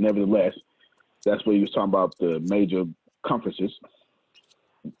nevertheless, that's what he was talking about, the major conferences.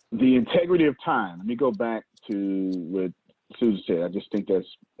 The integrity of time. Let me go back to what Susan said. I just think that's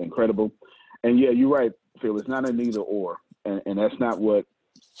incredible. And yeah, you're right, Phil. It's not an either or. And that's not what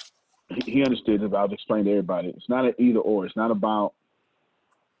he understood. I'll explain to everybody. It's not an either or. It's not about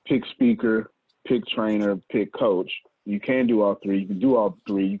pick speaker, pick trainer, pick coach. You can do all three. You can do all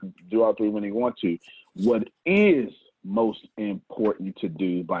three. You can do all three when you want to. What is most important to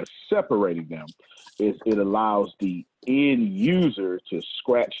do by separating them is it allows the end user to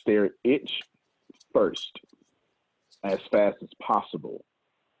scratch their itch first as fast as possible,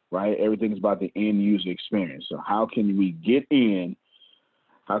 right? Everything's about the end user experience. So how can we get in?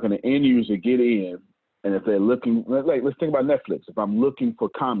 How can the end user get in? And if they're looking, like, let's think about Netflix. If I'm looking for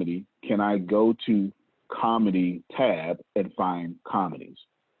comedy, can I go to comedy tab and find comedies?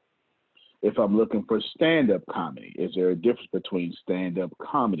 If I'm looking for stand-up comedy, is there a difference between stand-up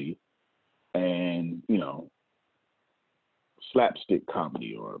comedy and, slapstick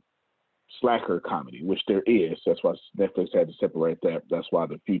comedy or slacker comedy, which there is? That's why Netflix had to separate that. That's why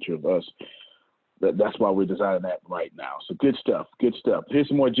the future of us, that's why we're designing that right now. So good stuff. Here's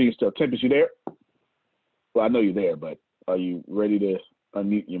some more G stuff. Tempest, you there? Well, I know you're there, but are you ready to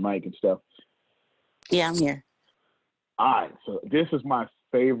unmute your mic and stuff? Yeah, I'm here. All right, so this is my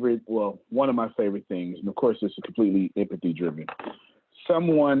favorite, one of my favorite things, and of course, this is completely empathy-driven.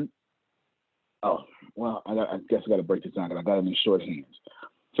 I guess I got to break this down because I got it in shorthand.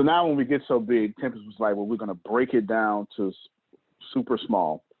 So now when we get so big, Tempest was like, well, we're going to break it down to super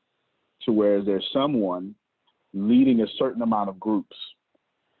small, to where there's someone leading a certain amount of groups.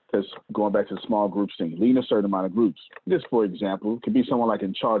 Because going back to the small groups thing, leading a certain amount of groups. This, for example, could be someone like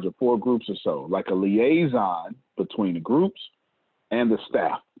in charge of 4 groups or so, like a liaison between the groups and the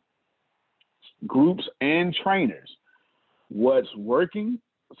staff, groups and trainers. What's working,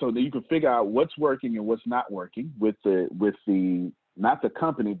 so that you can figure out what's working and what's not working with the not the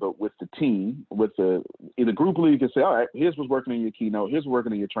company, but with the team, with the either group leader. You can say, all right, here's what's working in your keynote, here's what's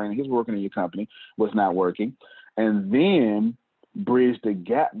working in your training, here's what's working in your company, what's not working, and then bridge the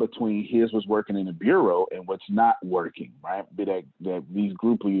gap between here's what's working in the bureau and what's not working, right? That these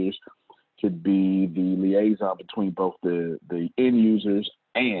group leaders could be the liaison between both the end users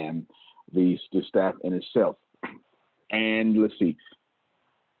and the staff in itself. And let's see,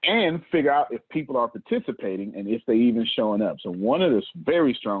 and figure out if people are participating and if they even showing up. So one of the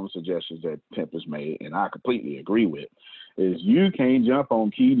very strong suggestions that Tempest made, and I completely agree with, is you can't jump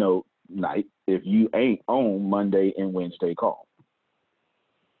on keynote night if you ain't on Monday and Wednesday call.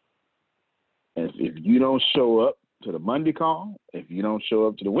 And if you don't show up to the Monday call, if you don't show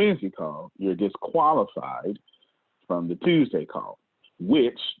up to the Wednesday call, you're disqualified from the Tuesday call,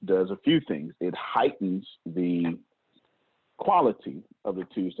 which does a few things. It heightens the quality of the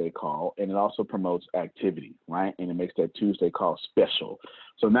Tuesday call, and it also promotes activity, right? And it makes that Tuesday call special.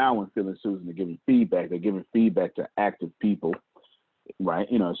 So now when Phil and Susan are giving feedback, they're giving feedback to active people, right?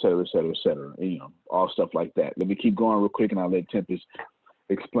 Et cetera, et cetera, et cetera. All stuff like that. Let me keep going real quick, and I'll let Tempest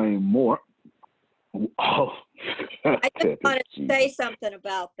explain more. Oh, I just wanted to say something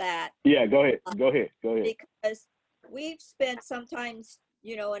about that. Yeah, go ahead. Because we've spent sometimes,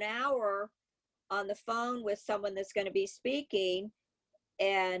 an hour on the phone with someone that's going to be speaking,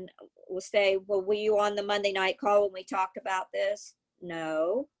 and we'll say, well, were you on the Monday night call when we talked about this?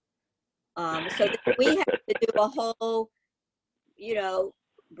 No. So we have to do a whole,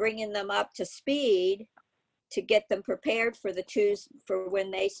 bringing them up to speed to get them prepared for for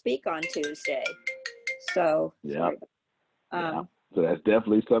when they speak on Tuesday. So yeah. So that's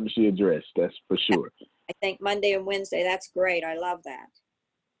definitely something she addressed. That's for sure. I think Monday and Wednesday. That's great. I love that.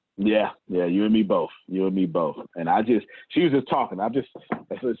 Yeah. You and me both. And she was just talking.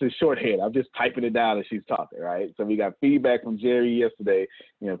 It's a shorthand. I'm just typing it down as she's talking, right? So we got feedback from Jerry yesterday,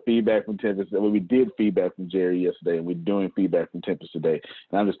 feedback from Tempest. We did feedback from Jerry yesterday, and we're doing feedback from Tempest today.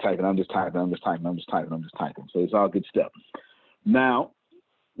 And I'm just typing. So it's all good stuff. Now,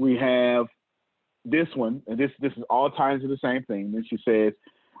 we have this one, and this is all ties into the same thing. Then she says,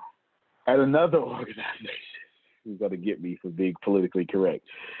 at another organization, who's going to get me for being politically correct,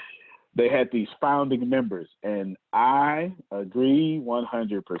 they had these founding members, and I agree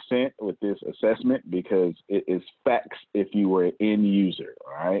 100% with this assessment because it is facts if you were an end user,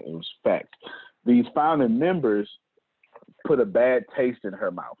 all right? It was facts. These founding members put a bad taste in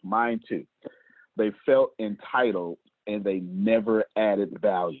her mouth, mine too. They felt entitled and they never added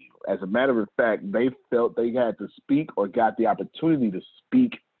value. As a matter of fact, they felt they had to speak or got the opportunity to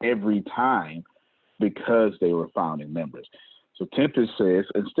speak every time because they were founding members. So Tempest says,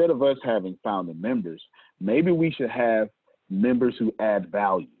 instead of us having founding members, maybe we should have members who add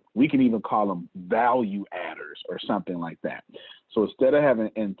value. We can even call them value adders or something like that. So instead of having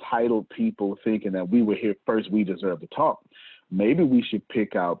entitled people thinking that we were here first, we deserve to talk, maybe we should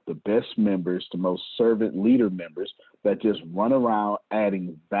pick out the best members, the most servant leader members that just run around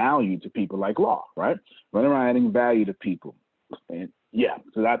adding value to people like Law, right? Run around adding value to people. And yeah,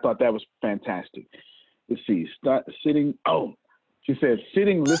 so I thought that was fantastic. Let's see, start sitting. Oh, she said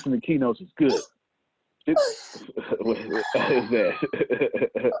sitting, listening to keynotes is good. What is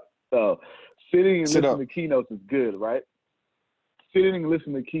that? Oh, sitting and listening to keynotes is good, right? Sitting and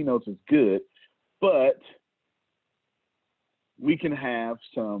listening to keynotes is good, but we can have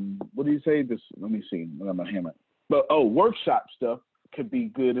some, what do you say? This, let me see, I got my hammer. But workshop stuff could be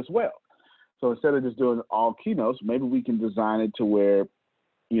good as well. So instead of just doing all keynotes, maybe we can design it to where,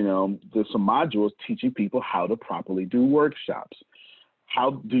 you know, there's some modules teaching people how to properly do workshops.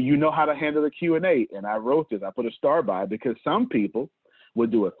 How do you know how to handle a Q&A? And I wrote this, I put a star by it because some people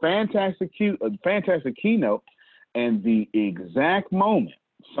would do a fantastic keynote, and the exact moment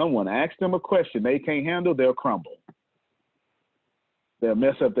someone asks them a question they can't handle, they'll crumble. They'll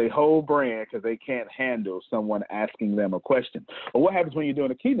mess up their whole brand because they can't handle someone asking them a question. Or what happens when you're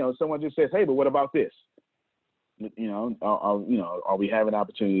doing a keynote? Someone just says, "Hey, but what about this?" You know, are we having an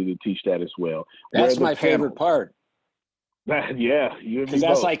opportunity to teach that as well? That's my favorite part. Yeah, you because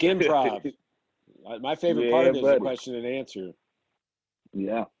that's like improv. My favorite part of it is the question and answer.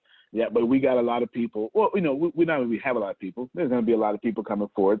 Yeah. Yeah, but we got a lot of people. Well, you know, we not only have a lot of people. There's going to be a lot of people coming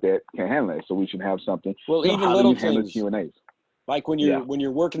forward that can handle it. So we should have something. Well, even little things. Q&As. Like when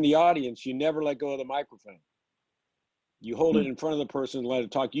you're working the audience, you never let go of the microphone. You hold it in front of the person and let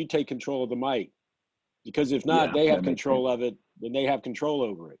it talk. You take control of the mic, because if not, they have control of it. Then they have control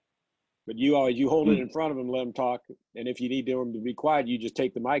over it. But you hold it in front of them, let them talk. And if you need them to be quiet, you just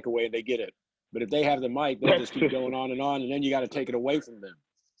take the mic away and they get it. But if they have the mic, they'll just keep going on, and then you got to take it away from them.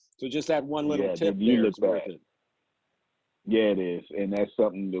 So just that one little tip there is worth it. Yeah, it is. And that's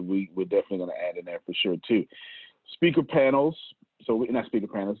something that we're definitely going to add in there for sure, too. Speaker panels. So not speaker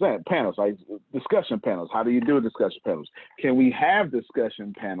panels, panels, like discussion panels. How do you do discussion panels? Can we have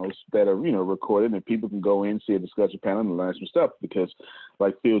discussion panels that are, you know, recorded and people can go in, see a discussion panel and learn some stuff? Because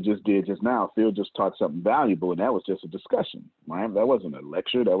like Phil just did just now, Phil just taught something valuable, and that was just a discussion, right? That wasn't a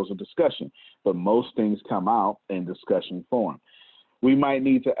lecture, that was a discussion. But most things come out in discussion form. We might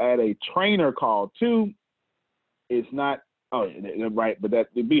need to add a trainer call too. It's not, right, but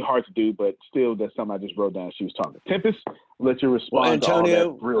it'd be hard to do, but still, that's something I just wrote down. She was talking. Tempest, let you respond to all that.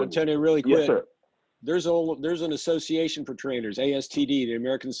 Antonio, really quick. Yes, sir. There's an association for trainers, ASTD, the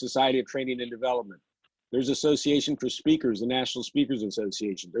American Society of Training and Development. There's association for speakers, the National Speakers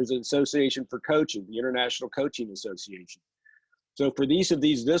Association. There's an association for coaching, the International Coaching Association. So for each of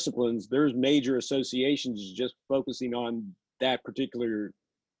these disciplines, there's major associations just focusing on that particular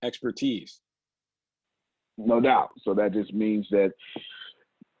expertise. No doubt. So that just means that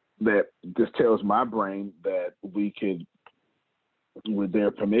just tells my brain that we could, with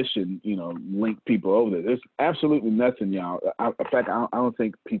their permission, you know, link people over there. There's absolutely nothing, y'all. In fact, I don't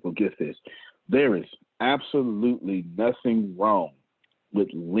think people get this. There is absolutely nothing wrong with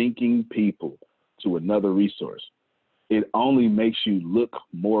linking people to another resource. It only makes you look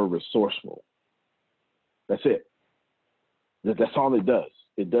more resourceful. That's it. That's all it does.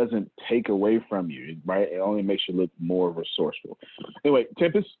 It doesn't take away from you, right? It only makes you look more resourceful. Anyway,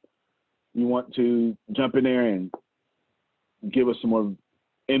 Tempest, you want to jump in there and give us some more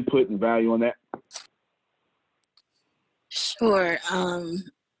input and value on that? Sure.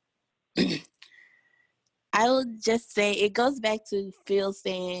 I would just say it goes back to Phil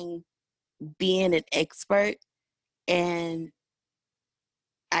saying being an expert, and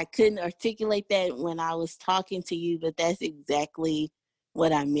I couldn't articulate that when I was talking to you, but that's exactly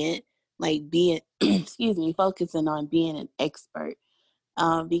what I meant. Like being, focusing on being an expert.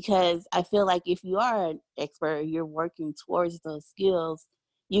 Because I feel like if you are an expert, you're working towards those skills,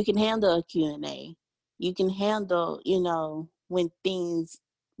 you can handle a Q&A. You can handle, when things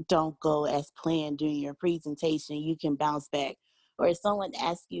don't go as planned during your presentation, you can bounce back. Or if someone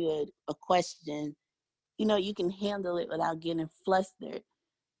asks you a question, you know, you can handle it without getting flustered.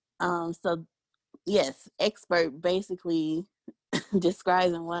 So yes, expert basically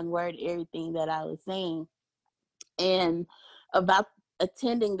describes in one word everything that I was saying. And about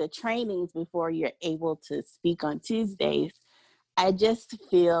attending the trainings before you're able to speak on Tuesdays, I just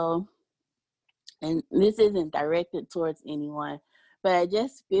feel, and this isn't directed towards anyone, but I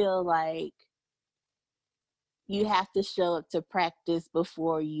just feel like you have to show up to practice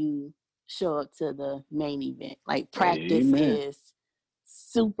before you show up to the main event. Like practice Amen. is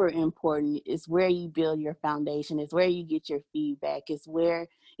super important. It's where you build your foundation. It's where you get your feedback. It's where,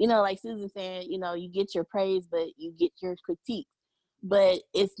 you know, like Susan said, you know, you get your praise, but you get your critique. But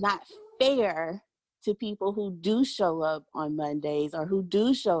it's not fair to people who do show up on Mondays or who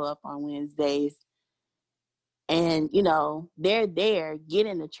do show up on Wednesdays. And, you know, they're there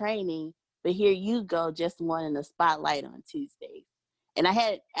getting the training, but here you go just wanting the spotlight on Tuesdays. And I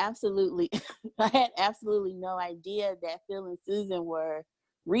had absolutely no idea that Phil and Susan were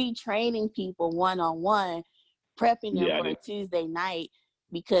retraining people one-on-one, prepping them for a Tuesday night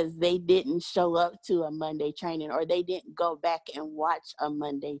because they didn't show up to a Monday training or they didn't go back and watch a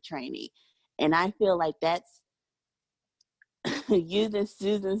Monday training. And I feel like that's using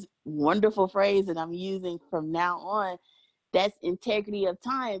Susan's wonderful phrase that I'm using from now on, that's integrity of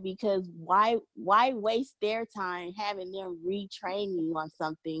time, because why waste their time having them retrain you on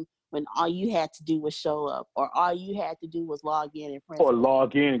something when all you had to do was show up or all you had to do was log in and press Or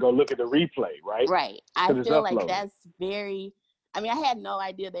log in and go look at the replay, right? Right. I Because it's feel like uploaded. that's very, I mean, I had no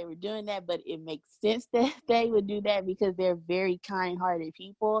idea they were doing that, but it makes sense that they would do that because they're very kind-hearted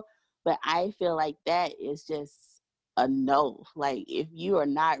people. But I feel like that is just a no. Like if you are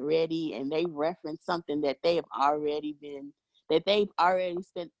not ready and they reference something that they've already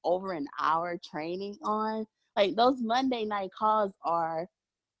spent over an hour training on, like those Monday night calls are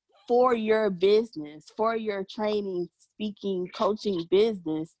for your business, for your training, speaking, coaching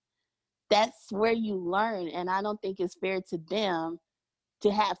business. That's where you learn. And I don't think it's fair to them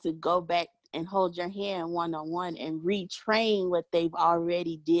to have to go back and hold your hand one-on-one and retrain what they've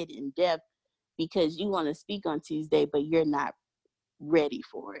already did in depth because you want to speak on Tuesday, but you're not ready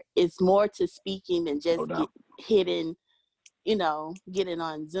for it. It's more to speaking than just getting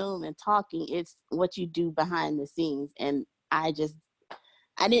on Zoom and talking. It's what you do behind the scenes. And I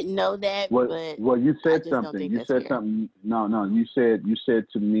didn't know that, but you said I just something. don't think You that's said fair. something. No. You said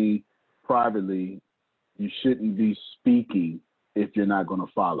to me privately, you shouldn't be speaking if you're not going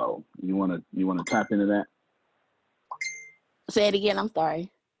to follow. You want to tap into that? Say it again. I'm sorry.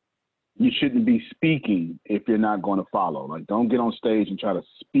 You shouldn't be speaking if you're not going to follow. Like, don't get on stage and try to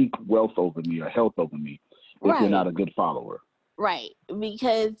speak wealth over me or health over me if you're not a good follower. Right.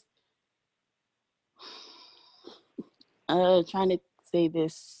 Because trying to say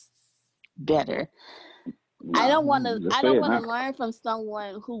this better. I don't want to learn from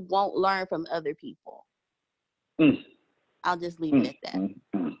someone who won't learn from other people. I'll just leave it at that.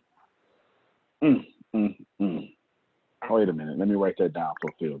 Wait a minute. Let me write that down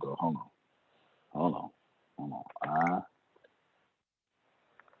for field goal. Hold on. I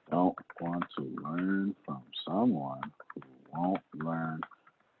don't want to learn from someone who won't learn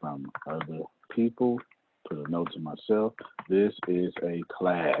from other people. Put a note to myself. This is a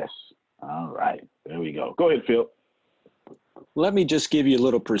class. All right. There we go. Go ahead, Phil. Let me just give you a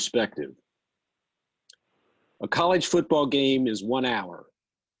little perspective. A college football game is 1 hour,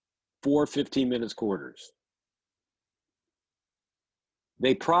 4 15-minute quarters.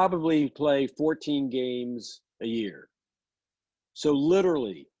 They probably play 14 games a year. So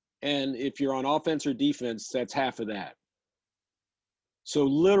literally, and if you're on offense or defense, that's half of that. So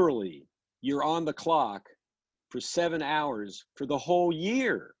literally, you're on the clock for 7 hours for the whole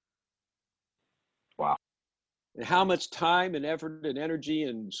year. Wow. And how much time and effort and energy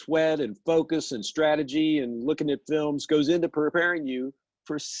and sweat and focus and strategy and looking at films goes into preparing you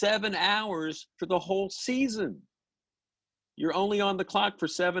for 7 hours for the whole season. You're only on the clock for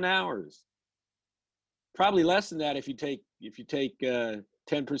 7 hours. Probably less than that if you take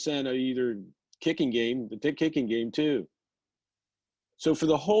 10% of either kicking game too. So for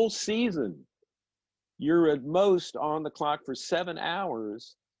the whole season, you're at most on the clock for 7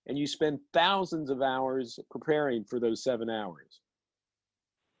 hours, and you spend thousands of hours preparing for those 7 hours.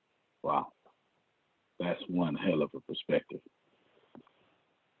 Wow. That's one hell of a perspective.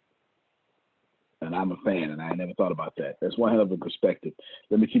 And I'm a fan, and I never thought about that. That's one hell of a perspective.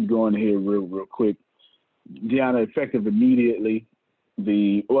 Let me keep going here real quick. Deanna, effective immediately. Let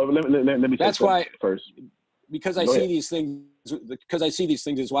me That's why first. because I Go see ahead. these things,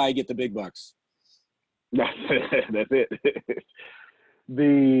 is why I get the big bucks. That's it.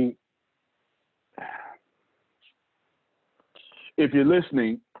 If you're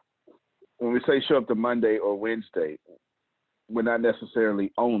listening, when we say show up to Monday or Wednesday, we're not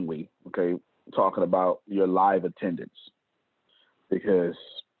necessarily only, okay, talking about your live attendance, because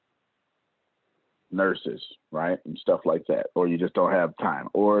nurses, right, and stuff like that, or you just don't have time,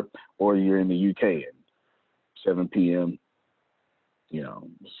 or you're in the UK and 7 p.m.,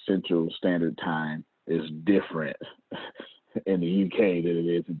 Central Standard Time is different in the UK than it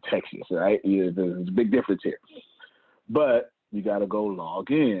is in Texas, right? There's a big difference here. But you got to go log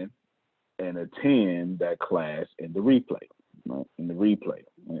in and attend that class in the replay, right? In the replay.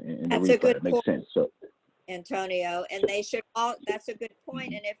 That's a good It makes sense. So, Antonio, and they should all, that's a good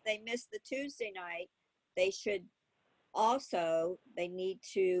point. And if they miss the Tuesday night, they need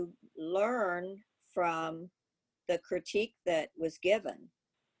to learn from the critique that was given.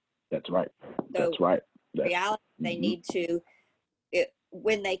 that's right. So That's right. reality, they need to,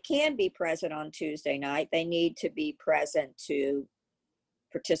 when they can be present on Tuesday night, they need to be present to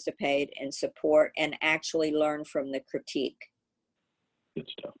participate and support and actually learn from the critique. Good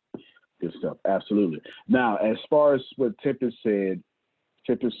stuff. Good stuff. Absolutely. Now, as far as what Tempest said,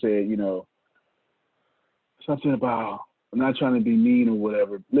 something about, I'm not trying to be mean or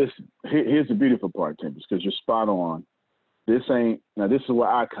whatever. Listen, here's the beautiful part, Tempest, because you're spot on. This is where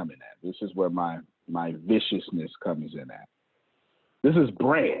I come in at. This is where my viciousness comes in at. This is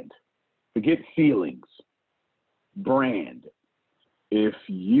brand. Forget feelings. Brand. If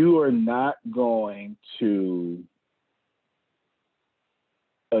you are not going to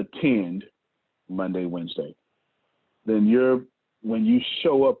attend Monday, Wednesday, then when you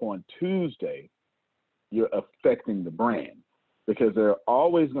show up on Tuesday, you're affecting the brand, because there are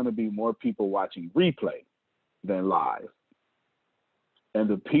always going to be more people watching replay than live. And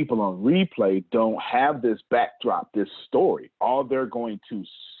the people on replay don't have this backdrop, this story. All they're going to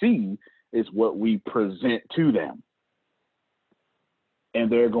see is what we present to them. And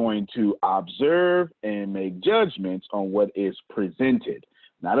they're going to observe and make judgments on what is presented.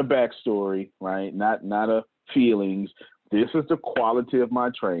 Not a backstory, right? Not a feelings. This is the quality of my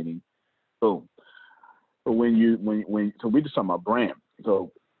training. Boom. So so we just talking about brand.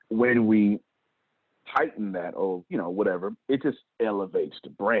 So when we heighten that, or whatever, it just elevates the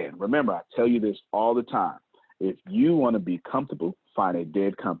brand. Remember, I tell you this all the time. If you want to be comfortable, find a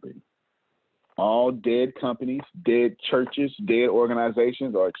dead company. All dead companies, dead churches, dead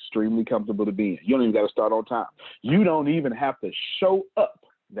organizations are extremely comfortable to be in. You don't even got to start on time. You don't even have to show up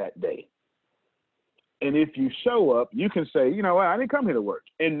that day. And if you show up, you can say, you know what, I didn't come here to work.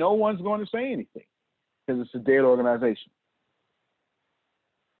 And no one's going to say anything, because it's a dead organization.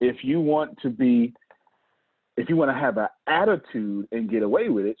 If you want to have an attitude and get away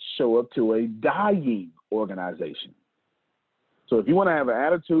with it, show up to a dying organization. So if you want to have an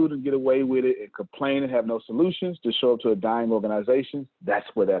attitude and get away with it and complain and have no solutions, to show up to a dying organization, that's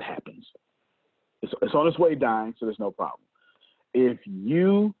where that happens. It's on its way dying, so there's no problem. If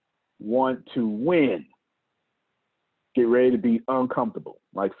you want to win, get ready to be uncomfortable,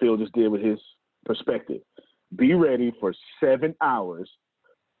 like Phil just did with his perspective. Be ready for 7 hours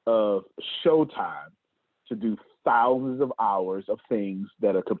of showtime to do thousands of hours of things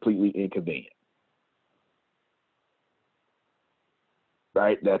that are completely inconvenient.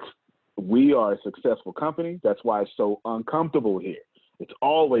 Right? We are a successful company. That's why it's so uncomfortable here. It's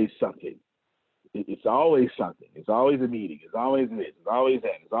always something. It's always something. It's always a meeting. It's always this. It's always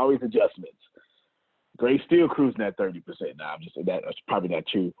that. It's always adjustments. Grace still cruising at 30% now. That's probably not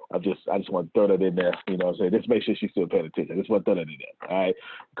true. I just want to throw that in there. You know what I'm saying? Just make sure she's still paying attention. I just want to throw that in there. All right.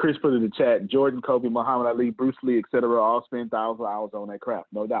 Chris put in the chat, Jordan, Kobe, Muhammad Ali, Bruce Lee, etc. all spend thousands of hours on that crap.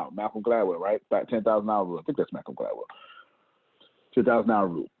 No doubt. Malcolm Gladwell, right? About 10,000 hour rule. I think that's Malcolm Gladwell. 10,000 hour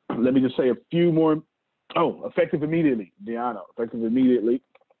rule. Let me just say a few more. Oh, effective immediately, Deanna. Effective immediately.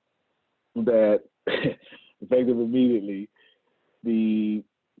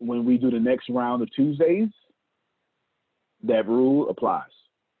 When we do the next round of Tuesdays, that rule applies.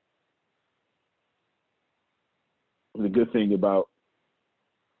 The good thing about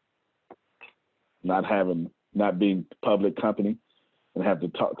not being public company and have to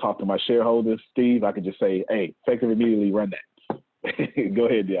talk to my shareholders, Steve, I could just say, hey, effective immediately, run that. Go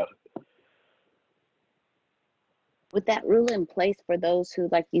ahead, Deanna. With that rule in place for those who,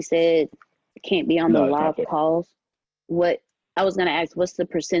 like you said, can't be on the live calls, what I was going to ask, what's the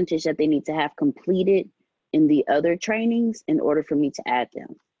percentage that they need to have completed in the other trainings in order for me to add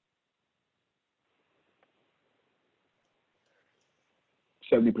them?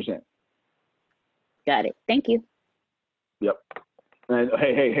 70%. Got it. Thank you. Yep. And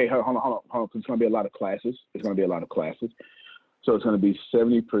hey, hold on. It's going to be a lot of classes. So it's going to be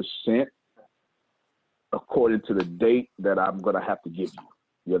 70% according to the date that I'm going to have to give you.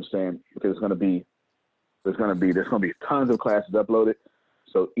 You understand? Because there's going to be tons of classes uploaded.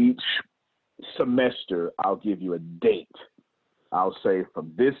 So each semester, I'll give you a date. I'll say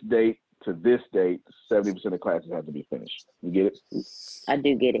from this date to this date, 70% of classes have to be finished. You get it? I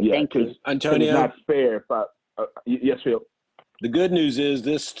do get it. Yeah, Thank you. Antonio, it's not fair if I. Yes, Phil. the good news is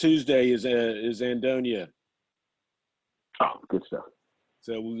this Tuesday is Andonia. Oh, good stuff.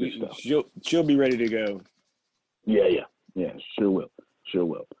 So she'll be ready to go. Yeah, sure will.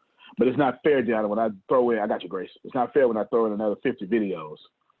 But it's not fair, Deanna, when I throw in, I got you, Grace. It's not fair when I throw in another 50 videos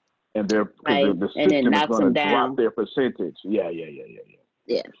and the system is going to drop their percentage. Yeah.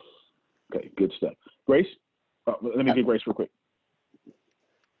 Yeah. Okay, good stuff. Grace, let me get Grace real quick.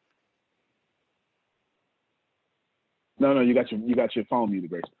 No, you got your phone muted,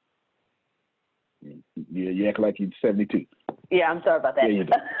 Grace. You act like you're 72. Yeah, I'm sorry about that.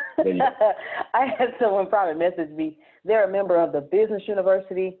 There you go. I had someone probably message me. They're a member of the business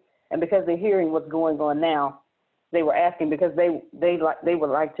university, and because they're hearing what's going on now, they were asking because they want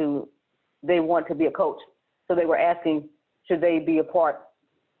to be a coach. So they were asking, should they be a part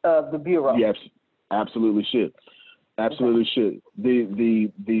of the bureau? Yes, absolutely should. Absolutely should.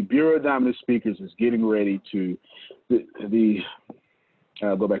 The Bureau of Dominant Speakers is getting ready to go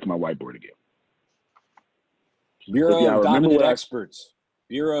back to my whiteboard again. Bureau of Dominant Experts.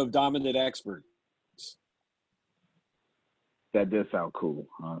 Bureau of Dominant Experts. That does sound cool.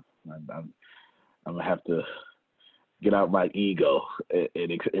 Huh? I'm gonna have to get out my ego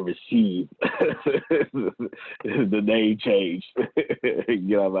and receive the name change.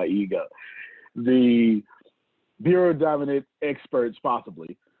 Get out my ego. The Bureau of Dominant Experts,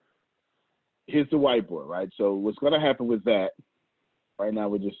 possibly. Here's the whiteboard, right? So what's going to happen with that, right now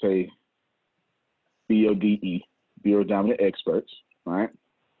we'll just say BODE, Bureau of Dominant Experts, right?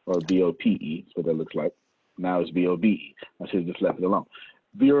 Or BOPE is what that looks like. Now it's BOBE. I should have just left it alone.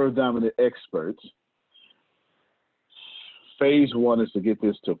 Bureau of Dominant Experts. Phase one is to get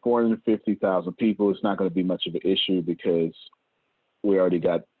this to 450,000 people. It's not going to be much of an issue because we already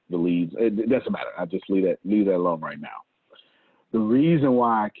got the leads. It doesn't matter. I just leave that alone right now. The reason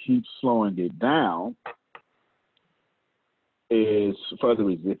why I keep slowing it down is for other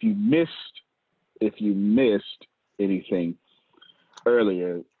reasons. If you missed anything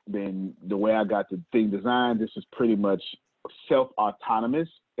earlier, then the way I got the thing designed, this is pretty much self-autonomous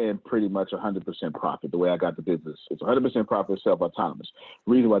and pretty much 100% profit. The way I got the business, it's 100% profit, self-autonomous.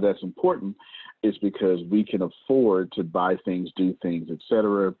 The reason why that's important is because we can afford to buy things, do things,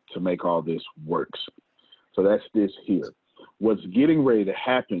 etc., to make all this works. So that's this here. What's getting ready to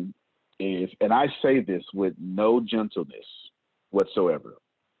happen is, and I say this with no gentleness whatsoever.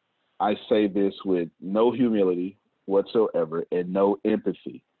 I say this with no humility whatsoever and no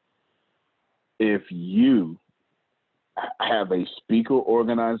empathy. If you have a speaker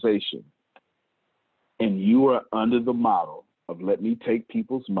organization and you are under the model of let me take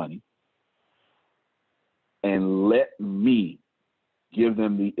people's money and let me give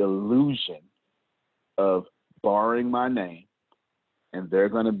them the illusion of borrowing my name and they're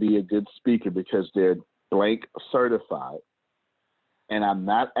going to be a good speaker because they're blank certified and I'm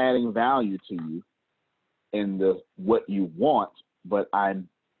not adding value to you in what you want, but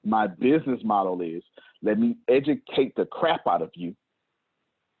my business model is let me educate the crap out of you.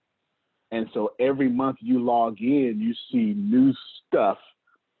 And so every month you log in, you see new stuff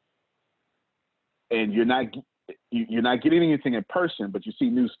and you're not getting anything in person, but you see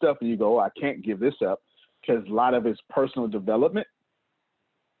new stuff and you go, oh, I can't give this up because a lot of it's personal development.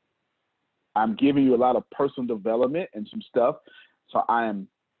 I'm giving you a lot of personal development and some stuff. So I'm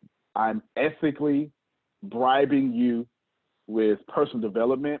ethically bribing you with personal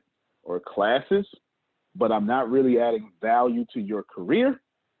development or classes, but I'm not really adding value to your career.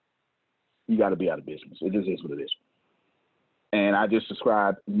 You got to be out of business. It just is what it is. And I just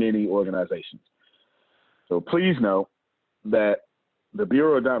described many organizations. So please know that the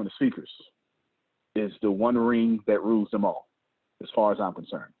Bureau of Dominant Speakers is the one ring that rules them all, as far as I'm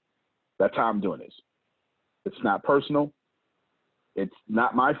concerned. That's how I'm doing this. It's not personal. It's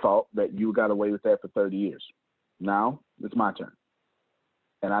not my fault that you got away with that for 30 years. Now it's my turn.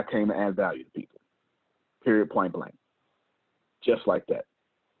 And I came to add value to people. Period, point blank. Just like that.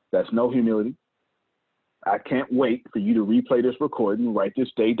 That's no humility. I can't wait for you to replay this recording, write this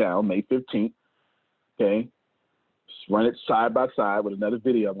day down, May 15th. Okay? Just run it side by side with another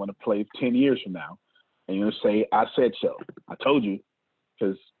video I'm going to play 10 years from now. And you're going to say, I said so. I told you.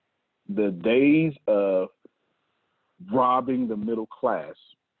 Because the days of robbing the middle class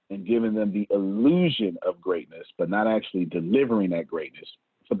and giving them the illusion of greatness, but not actually delivering that greatness,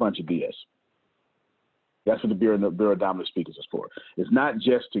 it's a bunch of BS. That's what the Bureau of Dominant Speakers is for. It's not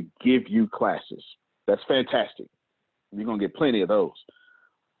just to give you classes. That's fantastic. You're going to get plenty of those.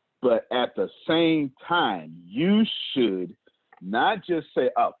 But at the same time, you should not just say,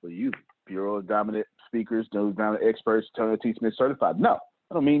 oh, for you, Bureau of Dominant Speakers, those dominant experts, Tony T. Smith certified. No,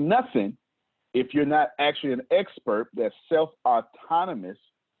 I don't mean nothing if you're not actually an expert that's self-autonomous,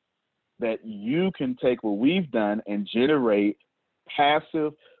 that you can take what we've done and generate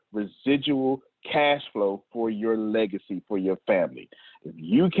passive residual cash flow for your legacy, for your family. If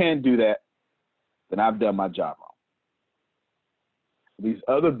you can't do that, then I've done my job wrong. These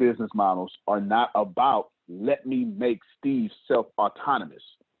other business models are not about let me make Steve self-autonomous.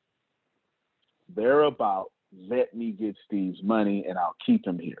 They're about let me get Steve's money and I'll keep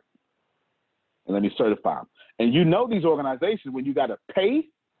him here. And let me certify him. And you know these organizations, when you got to pay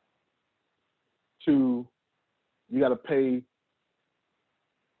in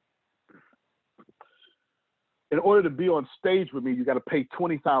order to be on stage with me, you got to pay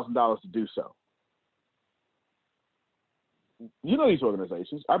 $20,000 to do so. You know these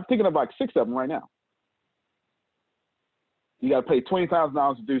organizations. I'm thinking of like 6 of them right now. You got to pay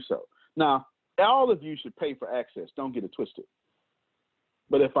 $20,000 to do so. Now, all of you should pay for access. Don't get it twisted.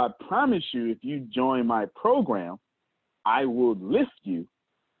 But if I promise you, if you join my program, I will lift you.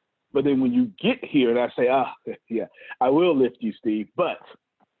 But then when you get here and I say, yeah, I will lift you, Steve, but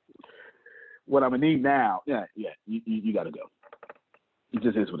what I'm going to need now, you got to go. It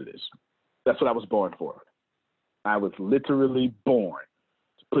just is what it is. That's what I was born for. I was literally born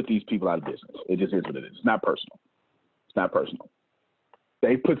to put these people out of business. It just is what it is. It's not personal. It's not personal.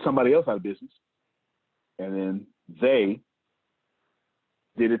 They put somebody else out of business, and then they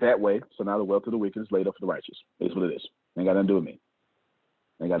did it that way. So now the wealth of the wicked is laid up for the righteous. It is what it is. Ain't got nothing to do with me.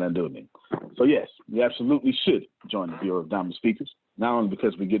 Ain't got nothing to do with me. So yes, we absolutely should join the Bureau of Dominant Speakers, not only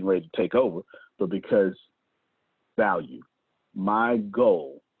because we're getting ready to take over, but because value. My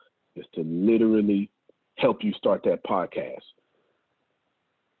goal is to literally help you start that podcast.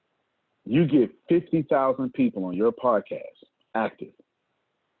 You get 50,000 people on your podcast active.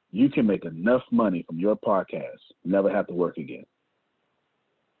 You can make enough money from your podcast, never have to work again.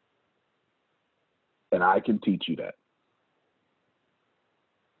 And I can teach you that.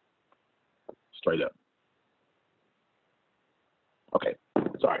 Straight up. Okay,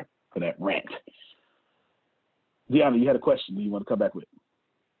 sorry for that rant. Deanna, you had a question. Do you want to come back with?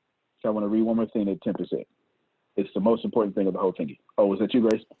 So I want to read one more thing that Tempest said. It's the most important thing of the whole thingy. Oh, was that you,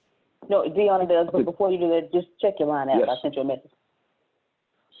 Grace? No, Deanna does, but before you do that, just check your line out. Yes. I sent you a message.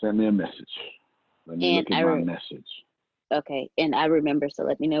 Send me a message. Let me look at my message. Okay, and I remember, so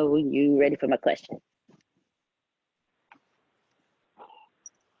let me know when you're ready for my question.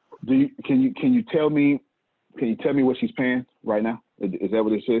 Can you tell me what she's paying right now? Is that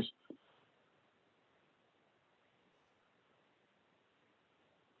what it says?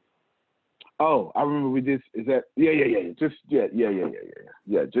 Oh, I remember we did. Is that? Yeah.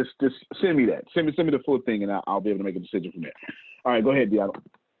 Just send me that. Send me the full thing, and I'll be able to make a decision from there. All right, go ahead, Deanna.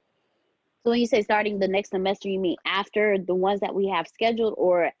 So when you say starting the next semester, you mean after the ones that we have scheduled,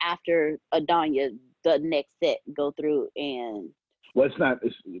 or after Adanya, the next set go through and? Well,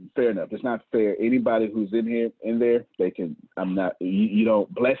 it's fair enough. It's not fair. Anybody who's in there, they can, you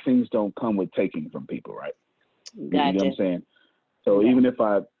don't, blessings don't come with taking from people, right? Gotcha. You know what I'm saying? So okay.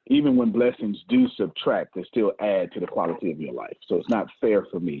 even when blessings do subtract, they still add to the quality of your life. So it's not fair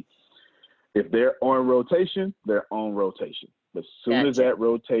for me. If they're on rotation, they're on rotation. But as soon as that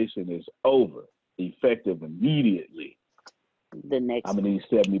rotation is over, effective immediately, the next I'm going to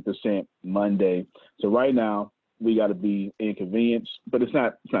need 70% Monday. So right now, we got to be inconvenienced, but it's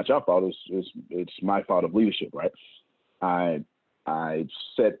not your fault. It's my fault of leadership, right? I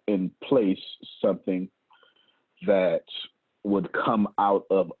set in place something that would come out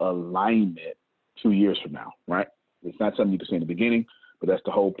of alignment 2 years from now, right? It's not something you can see in the beginning, but that's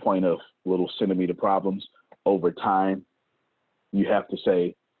the whole point of little centimeter problems. Over time, you have to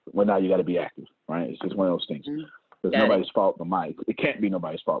say, well, now you got to be active, right? It's just one of those things. There's nobody's fault but mine. It can't be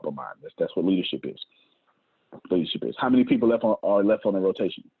nobody's fault but mine. That's what leadership is. Leadership is. How many people are left on the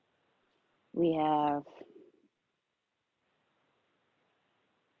rotation? We have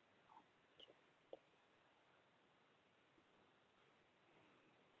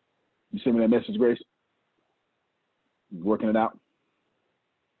You send me that message, Grace? You working it out?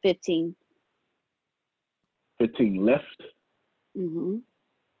 15. 15 left? Mm-hmm.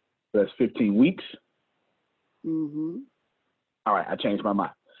 That's 15 weeks? Mm-hmm. All right, I changed my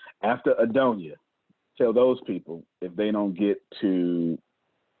mind. After Adonia, tell those people if they don't get to,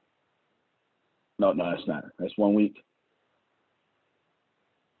 no, that's not. That's 1 week.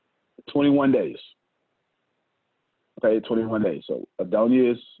 21 days. Okay, 21 days. So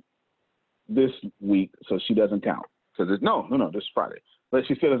Adonia is this week, so she doesn't count. So this is Friday, but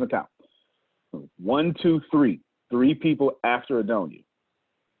she still doesn't count. 1, 2, 3. 3 people after Adonia.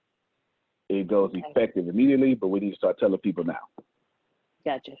 It goes effective immediately, but we need to start telling people now.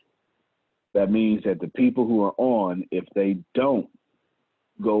 Gotcha. That means that the people who are on, if they don't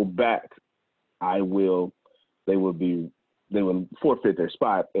go back, they will forfeit their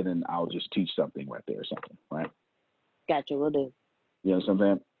spot, and then I'll just teach something right there or something, right? Gotcha, will do. You know what I'm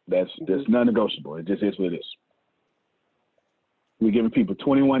saying? That's non-negotiable. It just is what it is. We're giving people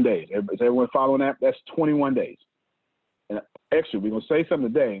 21 days. Is everyone following that? That's 21 days. And extra, we're going to say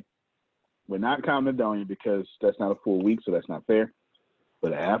something today. We're not counting Adonia because that's not a full week, so that's not fair.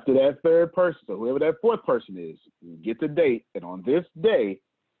 But after that third person, so whoever that fourth person is, you get the date, and on this day,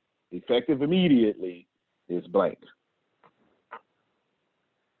 effective immediately, is blank.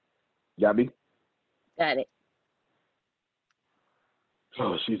 Got me? Got it.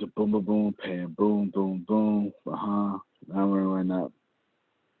 Oh, she's a boom, boom, boom, Pam, boom, boom, boom. I'm right now.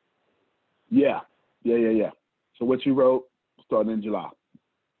 Yeah. So what you wrote starting in July.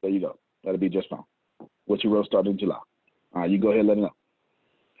 There you go. That'll be just fine. What you wrote started in July. All right, you go ahead and let me know.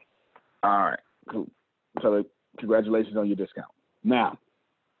 All right, cool. So congratulations on your discount. Now,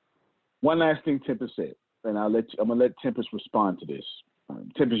 one last thing Tempest said, and I'm gonna let Tempest respond to this.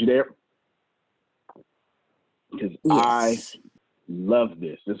 Tempest, you there? Because Yes. I love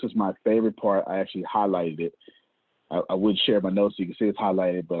this. This is my favorite part. I actually highlighted it. I would share my notes so you can see it's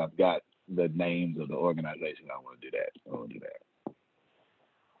highlighted, but I've got the names of the organization. I don't want to do that.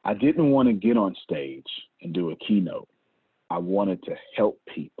 I didn't want to get on stage and do a keynote. I wanted to help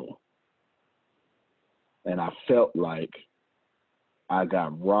people. And I felt like I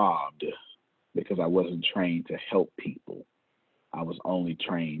got robbed because I wasn't trained to help people. I was only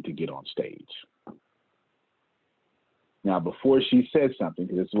trained to get on stage. Now, before she said something,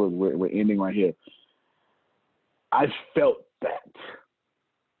 because this is what we're ending right here, I felt that.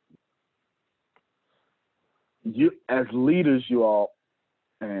 You, as leaders, you all,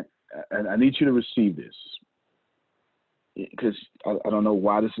 and I need you to receive this, because I don't know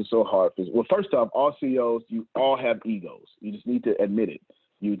why this is so hard. Well, first off, all CEOs, you all have egos. You just need to admit it.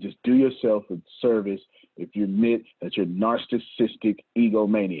 You just do yourself a service if you admit that you're narcissistic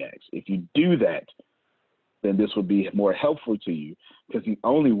egomaniacs. If you do that, then this will be more helpful to you, because the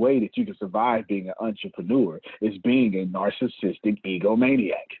only way that you can survive being an entrepreneur is being a narcissistic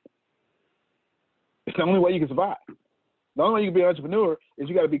egomaniac. It's the only way you can survive. The only way you can be an entrepreneur is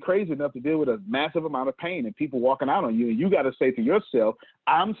you got to be crazy enough to deal with a massive amount of pain and people walking out on you, and you got to say to yourself,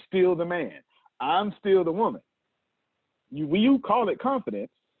 I'm still the man. I'm still the woman. You call it confidence,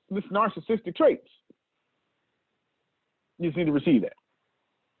 it's narcissistic traits. You just need to receive that.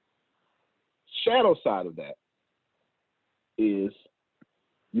 Shadow side of that is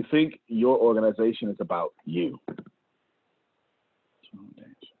you think your organization is about you.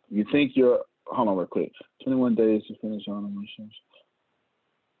 You think hold on real quick. 21 days to finish on emotions.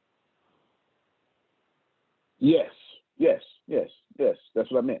 Yes. That's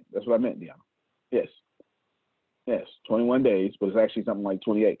what I meant. Deanna. Yes. 21 days, but it's actually something like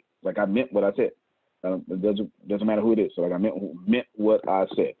 28. Like I meant what I said. It doesn't matter who it is. So like I meant what I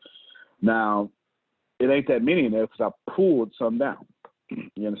said. Now, it ain't that many in there because I pulled some down.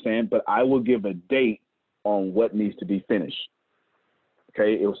 You understand? But I will give a date on what needs to be finished.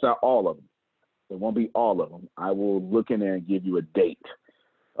 Okay? It was not all of them. It won't be all of them. I will look in there and give you a date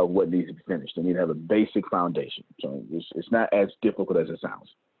of what needs to be finished. I need to have a basic foundation. So it's not as difficult as it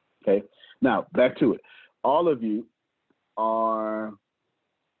sounds. Okay? Now, back to it. All of you are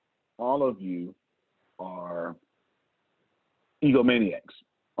egomaniacs.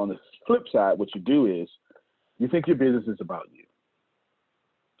 On the flip side, what you do is you think your business is about you.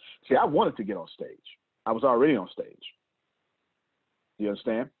 See, I wanted to get on stage. I was already on stage. Do you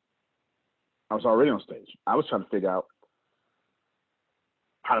understand? I was already on stage. I was trying to figure out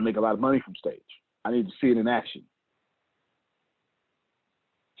how to make a lot of money from stage. I needed to see it in action.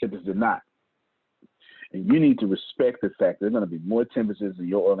 Tempest did not. And you need to respect the fact that there are going to be more Tempests in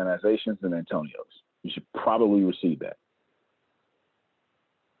your organizations than Antonios. You should probably receive that.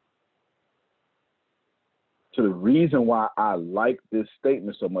 So the reason why I like this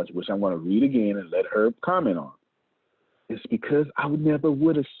statement so much, which I'm going to read again and let her comment on, is because I never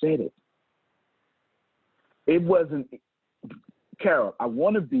would have said it. It wasn't, Carol, I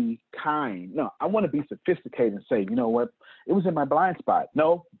want to be kind. No, I want to be sophisticated and say, you know what? It was in my blind spot.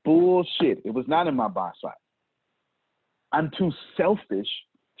 No, bullshit. It was not in my blind spot. I'm too selfish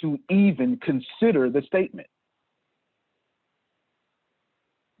to even consider the statement.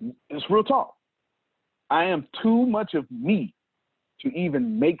 It's real talk. I am too much of me to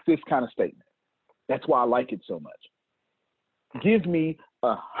even make this kind of statement. That's why I like it so much. Give me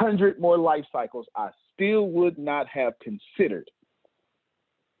 100 more life cycles, I still would not have considered.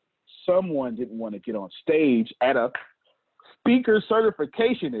 Someone didn't want to get on stage at a speaker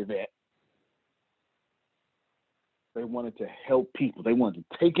certification event. They wanted to help people. They wanted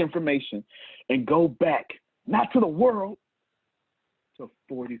to take information and go back, not to the world, to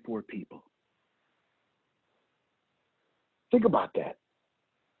 44 people. Think about that.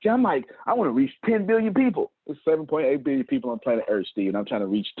 See, I'm like, I want to reach 10 billion people. There's 7.8 billion people on planet Earth, Steve, and I'm trying to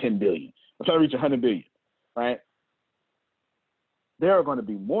reach 10 billion. I'm trying to reach 100 billion, right? There are going to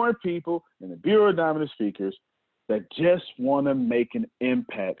be more people in the Bureau of Dominant Speakers that just want to make an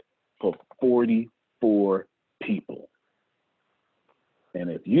impact for 44 people. And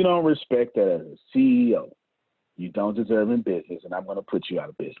if you don't respect that as a CEO, you don't deserve in business, and I'm going to put you out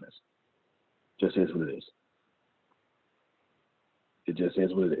of business. Just is what it is. It just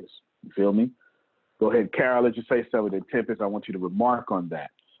is what it is. You feel me? Go ahead, Carol, let you say something. Then Tempest, I want you to remark on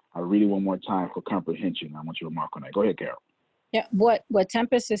that. I'll read it one more time for comprehension. I want you to remark on that. Go ahead, Carol. Yeah, what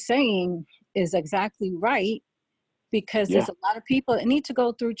Tempest is saying is exactly right, because there's a lot of people that need to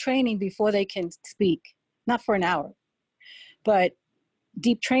go through training before they can speak. Not for an hour, but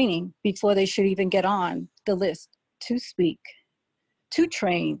deep training before they should even get on the list to speak, to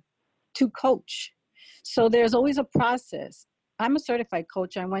train, to coach. So there's always a process. I'm a certified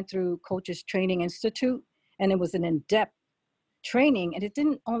coach. I went through Coaches Training Institute, and it was an in-depth training. And it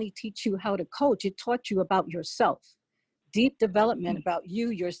didn't only teach you how to coach, it taught you about yourself. Deep development about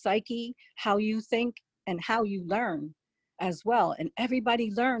you, your psyche, how you think, and how you learn as well. And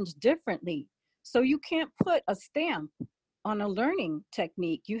everybody learns differently. So you can't put a stamp on a learning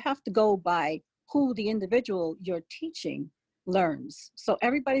technique. You have to go by who the individual you're teaching learns. So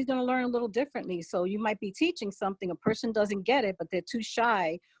everybody's going to learn a little differently. So you might be teaching something, a person doesn't get it, but they're too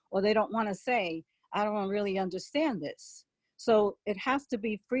shy, or they don't want to say, I don't really understand this. So it has to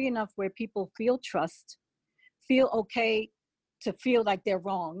be free enough where people feel trust, feel okay to feel like they're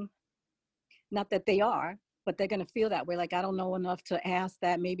wrong. Not that they are, but they're going to feel that way. Like, I don't know enough to ask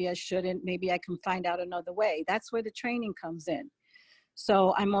that. Maybe I shouldn't. Maybe I can find out another way. That's where the training comes in.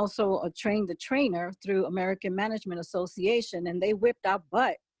 So I'm also a trainer through American Management Association, and they whipped our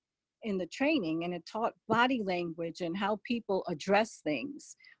butt in the training, and it taught body language and how people address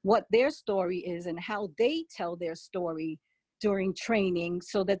things, what their story is and how they tell their story during training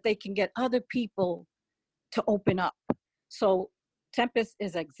so that they can get other people to open up. So Tempest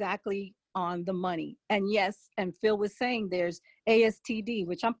is exactly on the money. And yes, and Phil was saying there's ASTD,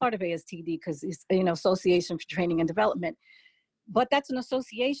 which I'm part of ASTD because it's, Association for Training and Development. But that's an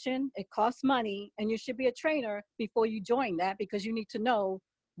association, it costs money, and you should be a trainer before you join that, because you need to know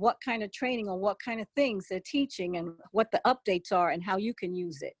what kind of training or what kind of things they're teaching and what the updates are and how you can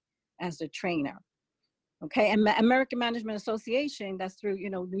use it as a trainer. Okay, and American Management Association, that's through,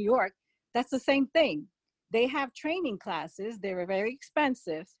 New York, that's the same thing. They have training classes, they're very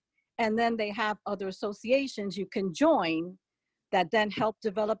expensive, and then they have other associations you can join that then help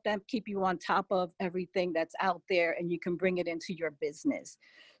develop them, keep you on top of everything that's out there, and you can bring it into your business.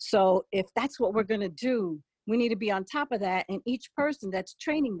 So if that's what we're gonna do, we need to be on top of that, and each person that's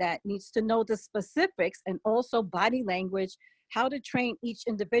training that needs to know the specifics and also body language, how to train each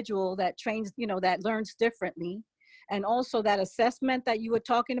individual that trains, that learns differently, and also that assessment that you were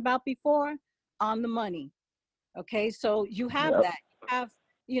talking about before, on the money. Okay, so you have that. You have,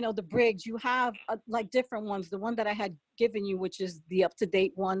 the Briggs, you have like different ones. The one that I had given you, which is the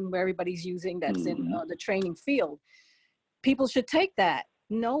up-to-date one where everybody's using, that's in the training field. People should take that.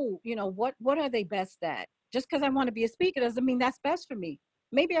 Know, what are they best at? Just because I want to be a speaker doesn't mean that's best for me.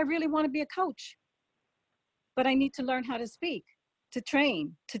 Maybe I really want to be a coach, but I need to learn how to speak, to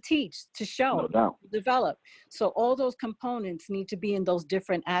train, to teach, to show, to develop. So all those components need to be in those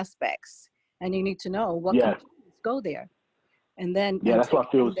different aspects. And you need to know what components go there. And then that's why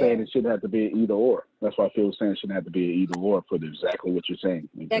Phil was saying it shouldn't have to be an either or. That's why Phil was saying it shouldn't have to be an either or for exactly what you're saying.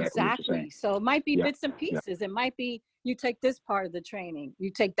 Exactly. What you're saying. So it might be bits and pieces. It might be you take this part of the training, you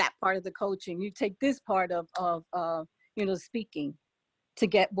take that part of the coaching, you take this part of speaking to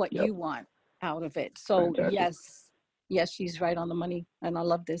get what you want out of it. So yes, she's right on the money, and I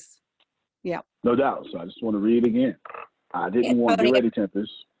love this. Yeah. No doubt. So I just want to read it again. I didn't want to get ready,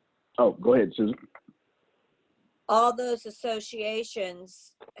 Tempest. Oh, go ahead, Susan. all those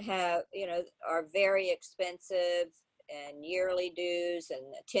associations have, are very expensive, and yearly dues and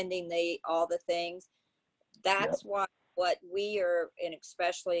attending all the things. That's why what we are in,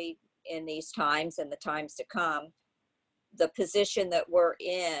 especially in these times and the times to come, the position that we're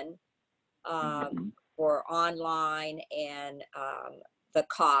in for online and the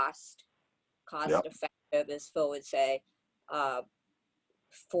cost effective, as Phil would say,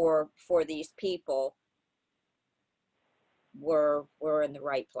 for these people, we're in the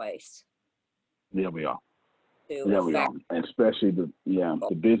right place. Yeah, we are. We are. And especially the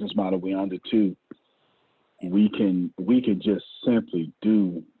business model we're under too. We can just simply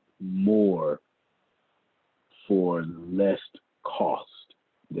do more for less cost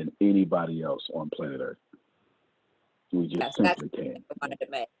than anybody else on planet Earth. We just simply can. Wanted to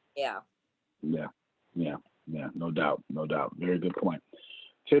make. Yeah, no doubt. Very good point.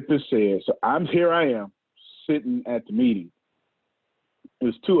 Tempest says, so here I am sitting at the meeting.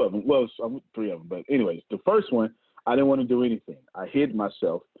 There's two of them. Well, three of them. But anyways, the first one, I didn't want to do anything. I hid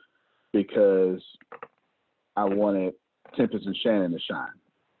myself because I wanted Tempest and Shannon to shine.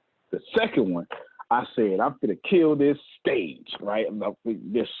 The second one, I said, I'm going to kill this stage, right? I'm going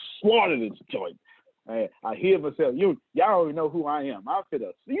to slaughter this joint. I hid myself. Y'all already know who I am. I'm going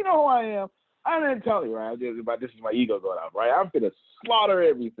to, you know who I am? I didn't tell you, right? This is my ego going out, right? I'm going to slaughter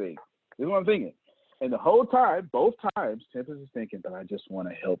everything. This is what I'm thinking. And the whole time, both times, Tempest is thinking that I just want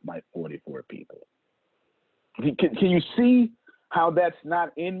to help my 44 people. Can you see how that's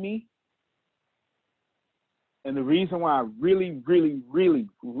not in me? And the reason why I really, really, really,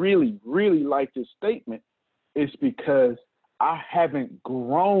 really, really like this statement is because I haven't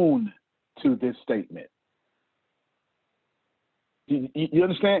grown to this statement. You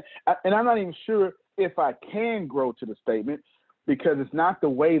understand? And I'm not even sure if I can grow to the statement, because it's not the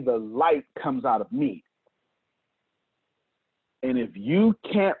way the light comes out of me. And if you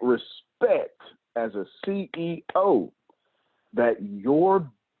can't respect as a CEO that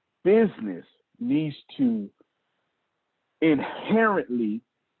your business needs to inherently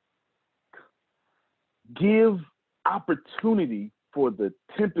give opportunity for the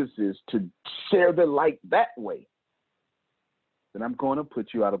Tempests to share the light that way, then I'm going to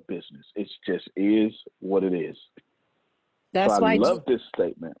put you out of business. It just is what it is. That's so I why love this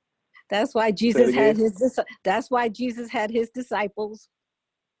statement. That's why Jesus had his disciples.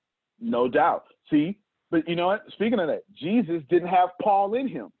 No doubt. See, but you know what? Speaking of that, Jesus didn't have Paul in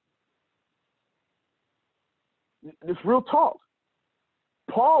him. It's real talk.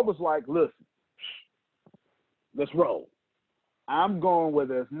 Paul was like, listen, let's roll. I'm going where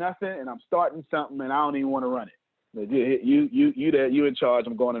there's nothing, and I'm starting something, and I don't even want to run it. You in charge.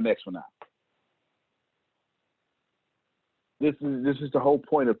 I'm going to the next one now. This is the whole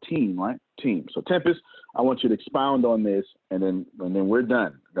point of team, right? Team. So Tempest, I want you to expound on this, and then we're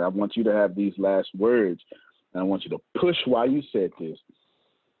done. I want you to have these last words, and I want you to push why you said this,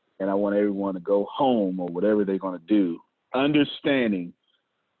 and I want everyone to go home or whatever they're going to do, understanding.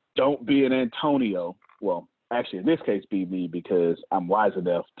 Don't be an Antonio. Well, actually, in this case, be me, because I'm wise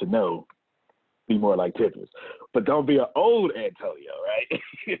enough to know. Be more like Tempest, but don't be an old Antonio, right?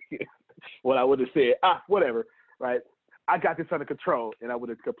 What I would have said, whatever, right? I got this under control, and I would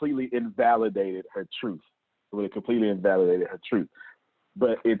have completely invalidated her truth. But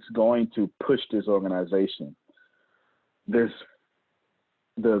it's going to push this organization. There's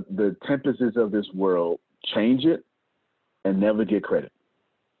the Tempests of this world, change it and never get credit.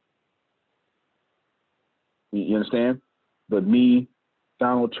 You understand? But me,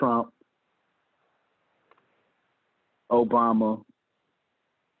 Donald Trump, Obama,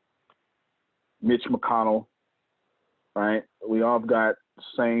 Mitch McConnell, right? We all got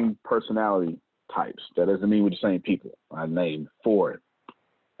same personality types. That doesn't mean we're the same people. I named 4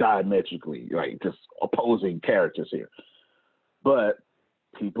 diametrically, like just opposing characters here. But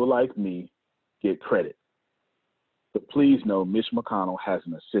people like me get credit. But please know, Mitch McConnell has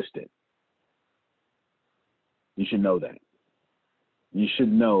an assistant. You should know that. You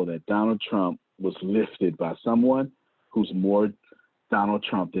should know that Donald Trump was lifted by someone who's more Donald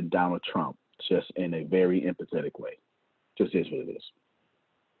Trump than Donald Trump, just in a very empathetic way. Just is what it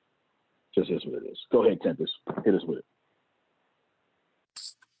is. Go ahead, Tempest. Hit us with it.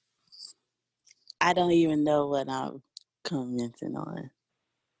 I don't even know what I'm commenting on.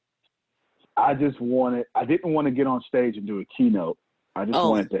 I didn't want to get on stage and do a keynote. I just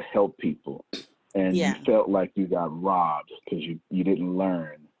wanted to help people. And you felt like you got robbed because you didn't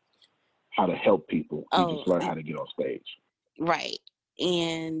learn how to help people. You just learned how to get on stage. Right.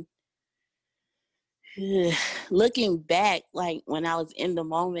 And looking back, like when I was in the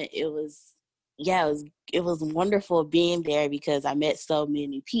moment, it was yeah, it was wonderful being there because I met so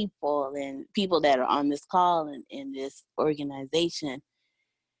many people and people that are on this call and in this organization.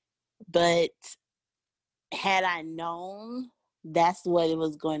 But had I known that's what it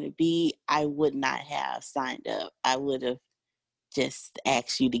was going to be, I would not have signed up. I would have just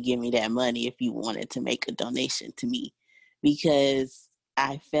asked you to give me that money if you wanted to make a donation to me, because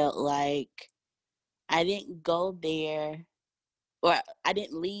I felt like I didn't go there, or I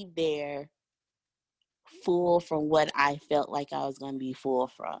didn't leave there full from what I felt like I was going to be full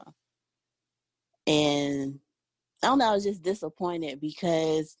from. And I don't know, I was just disappointed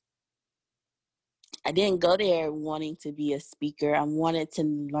because I didn't go there wanting to be a speaker. I wanted to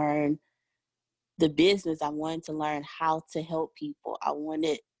learn the business. I wanted to learn how to help people. I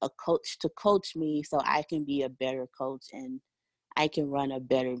wanted a coach to coach me so I can be a better coach and I can run a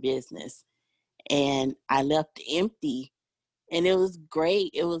better business. And I left empty, and it was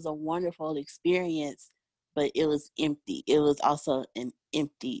great. It was a wonderful experience, but it was empty. It was also an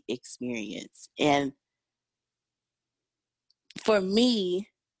empty experience. And for me,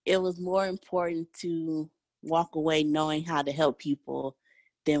 it was more important to walk away knowing how to help people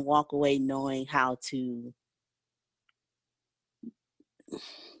than walk away knowing how to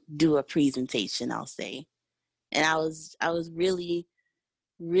do a presentation, I'll say. And I was really,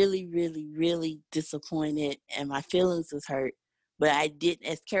 really, really, really disappointed, and my feelings was hurt. But I didn't,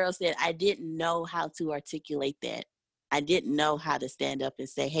 as Carol said, I didn't know how to articulate that. I didn't know how to stand up and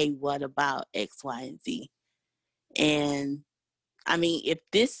say, hey, what about X, Y, and Z? And I mean, if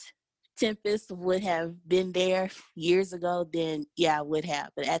this Tempest would have been there years ago, then yeah, I would have.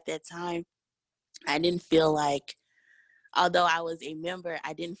 But at that time, I didn't feel like, although I was a member,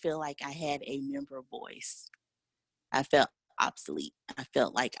 I didn't feel like I had a member voice. I felt obsolete. I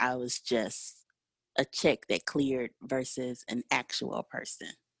felt like I was just a check that cleared versus an actual person.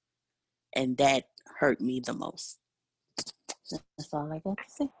 And that hurt me the most. That's all I got to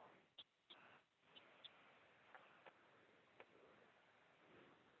say.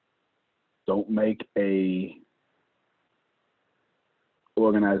 Don't make a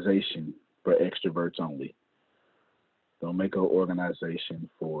organization for extroverts only. Don't make an organization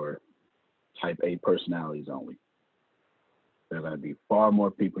for type A personalities only. There are going to be far more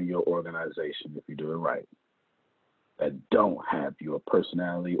people in your organization, if you do it right, that don't have your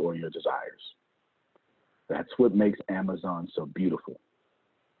personality or your desires. That's what makes Amazon so beautiful.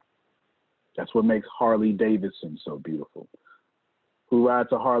 That's what makes Harley Davidson so beautiful. Who rides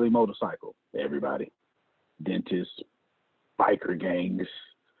a Harley motorcycle? Everybody. Dentists, biker gangs,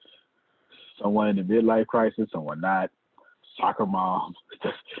 someone in the midlife crisis, someone not, soccer mom.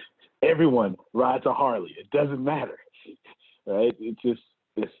 Everyone rides a Harley. It doesn't matter, right?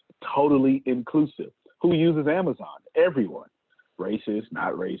 It's totally inclusive. Who uses Amazon? Everyone. Racist,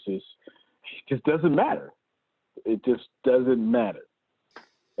 not racist. It just doesn't matter. It just doesn't matter.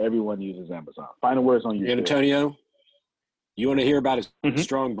 Everyone uses Amazon. Final words on you, Antonio, you want to hear about a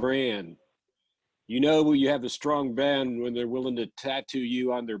strong brand. You know you have a strong brand when they're willing to tattoo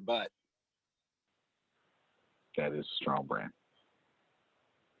you on their butt. That is a strong brand.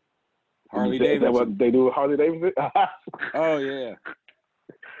 Harley Davidson. Is that what they do with Harley Davidson? Oh, yeah.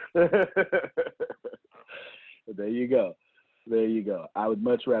 There you go. There you go. I would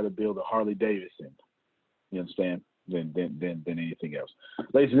much rather build a Harley Davidson, you understand, than anything else.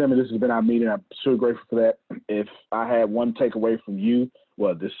 Ladies and gentlemen, this has been our meeting. I'm so grateful for that. If I had one takeaway from you,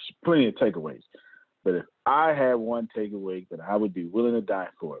 well, there's plenty of takeaways, but if I had one takeaway that I would be willing to die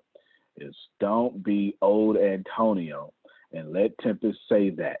for, is don't be old Antonio and let Tempest say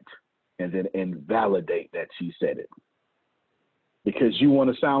that and then invalidate that she said it because you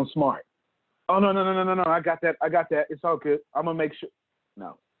want to sound smart. Oh, no, I got that. It's all good. I'm going to make sure.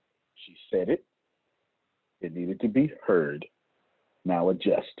 No, she said it. It needed to be heard. Now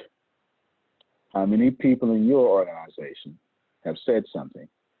adjust. How many people in your organization have said something?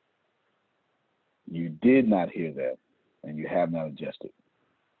 You did not hear that, and you have not adjusted.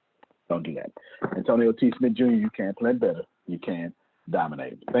 Don't do that. Antonio T. Smith Jr., you can plan better. You can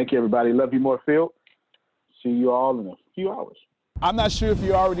dominate. Thank you, everybody. Love you more, Phil. See you all in a few hours. I'm not sure if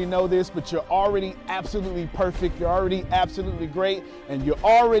you already know this, but you're already absolutely perfect. You're already absolutely great, and you're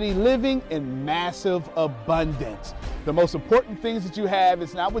already living in massive abundance. The most important things that you have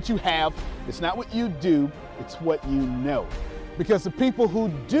is not what you have, it's not what you do, it's what you know. Because the people who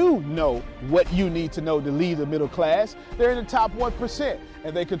do know what you need to know to lead the middle class, they're in the top 1%,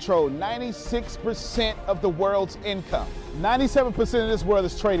 and they control 96% of the world's income. 97% of this world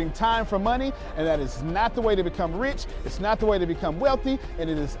is trading time for money, and that is not the way to become rich, it's not the way to become wealthy, and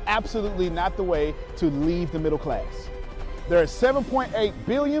it is absolutely not the way to leave the middle class. There are 7.8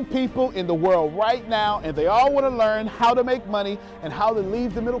 billion people in the world right now, and they all want to learn how to make money and how to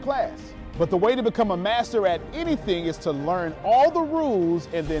leave the middle class. But the way to become a master at anything is to learn all the rules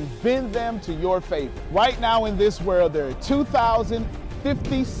and then bend them to your favor. Right now in this world, there are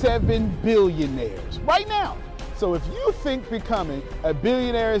 2,057 billionaires. Right now. So if you think becoming a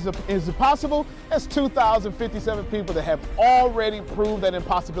billionaire is impossible, that's 2,057 people that have already proved that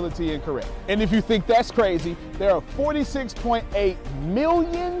impossibility incorrect. And if you think that's crazy, there are 46.8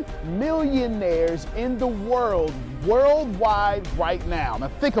 million millionaires in the world, worldwide right now. Now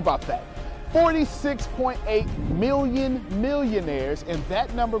think about that. 46.8 million millionaires, and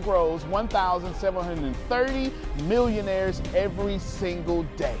that number grows 1,730 millionaires every single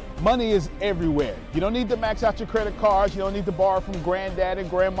day. Money is everywhere. You don't need to max out your credit cards. You don't need to borrow from granddad and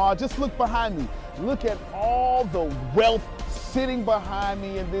grandma. Just look behind me. Look at all the wealth sitting behind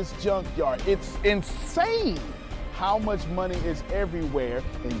me in this junkyard. It's insane how much money is everywhere,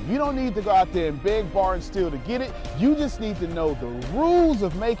 and you don't need to go out there and beg, borrow, and steal to get it. You just need to know the rules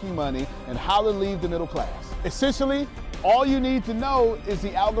of making money and how to leave the middle class. Essentially, all you need to know is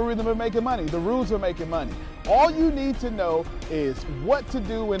the algorithm of making money, the rules of making money. All you need to know is what to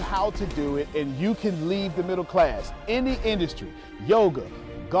do and how to do it, and you can leave the middle class. Any industry, yoga,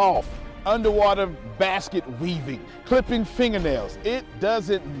 golf, underwater basket weaving, clipping fingernails, it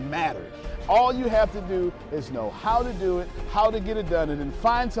doesn't matter. All you have to do is know how to do it, how to get it done, and then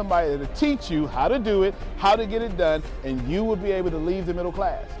find somebody to teach you how to do it, how to get it done, and you will be able to leave the middle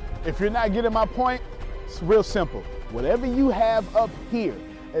class. If you're not getting my point, it's real simple. Whatever you have up here,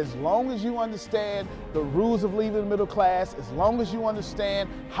 as long as you understand the rules of leaving the middle class, as long as you understand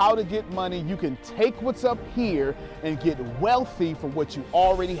how to get money, you can take what's up here and get wealthy from what you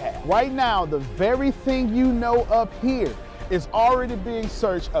already have. Right now, the very thing you know up here is already being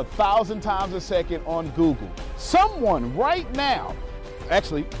searched 1,000 times a second on Google. Someone right now,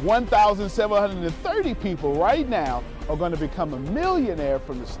 actually 1,730 people right now are going to become a millionaire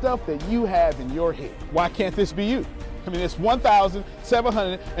from the stuff that you have in your head. Why can't this be you? I mean, it's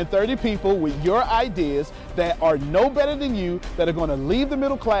 1,730 people with your ideas that are no better than you, that are going to leave the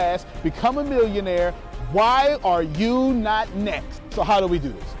middle class, become a millionaire. Why are you not next? So how do we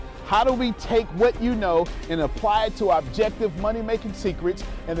do this? How do we take what you know and apply it to objective money-making secrets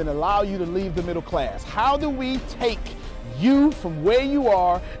and then allow you to leave the middle class? How do we take you from where you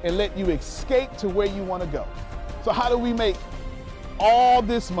are and let you escape to where you want to go? So how do we make all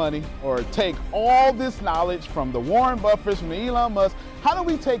this money, or take all this knowledge from the Warren Buffetts, from the Elon Musk? How do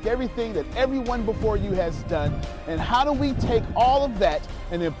we take everything that everyone before you has done, and how do we take all of that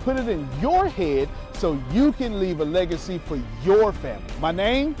and then put it in your head so you can leave a legacy for your family? My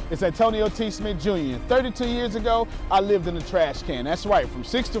name is Antonio T. Smith Jr. 32 years ago, I lived in a trash can. That's right, from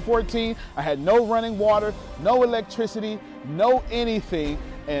 6 to 14, I had no running water, no electricity, no anything,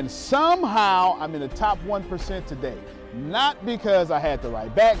 and somehow I'm in the top 1% today. Not because I had the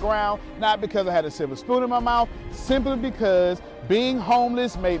right background, not because I had a silver spoon in my mouth, simply because being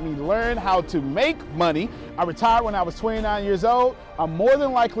homeless made me learn how to make money. I retired when I was 29 years old. I'm more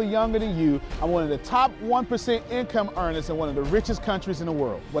than likely younger than you. I'm one of the top 1% income earners in one of the richest countries in the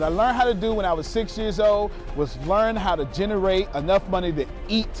world. What I learned how to do when I was 6 years old was learn how to generate enough money to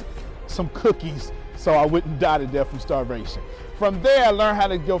eat some cookies so I wouldn't die to death from starvation. From there, I learned how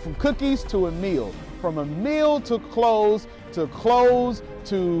to go from cookies to a meal. From a meal to clothes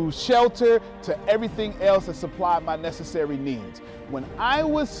to shelter to everything else that supplied my necessary needs. When I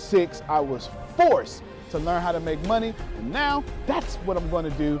was 6, I was forced to learn how to make money, and now that's what I'm going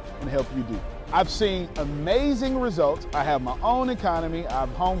to do and help you do. I've seen amazing results. I have my own economy, I've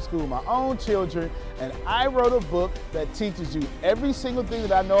homeschooled my own children, and I wrote a book that teaches you every single thing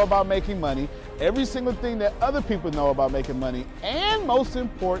that I know about making money, every single thing that other people know about making money, and most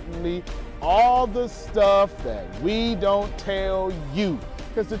importantly, all the stuff that we don't tell you.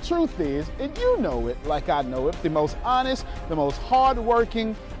 Because the truth is, and you know it like I know it, the most honest, the most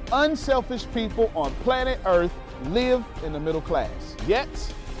hardworking, unselfish people on planet Earth live in the middle class. Yet,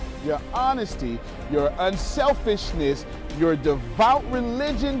 your honesty, your unselfishness, your devout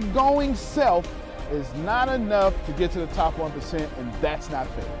religion-going self is not enough to get to the top 1%, and that's not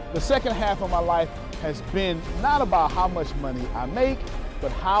fair. The second half of my life has been not about how much money I make,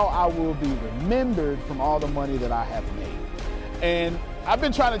 but how I will be remembered from all the money that I have made. And I've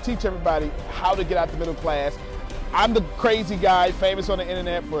been trying to teach everybody how to get out the middle class. I'm the crazy guy famous on the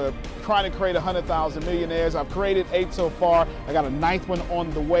internet for trying to create 100,000 millionaires. I've created 8 so far. I got a 9th one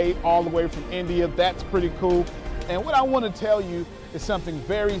on the way, all the way from India. That's pretty cool. And what I want to tell you is something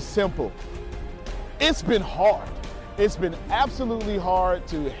very simple. It's been hard. It's been absolutely hard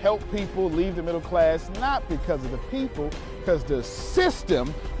to help people leave the middle class, not because of the people, because the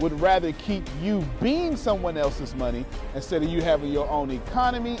system would rather keep you being someone else's money instead of you having your own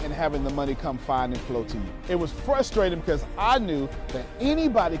economy and having the money come find and flow to you. It was frustrating because I knew that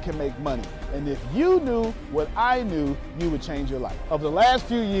anybody can make money. And if you knew what I knew, you would change your life. Over the last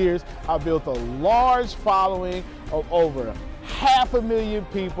few years, I've built a large following of over 500,000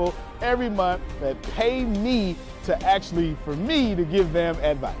 people every month that pay me for me to give them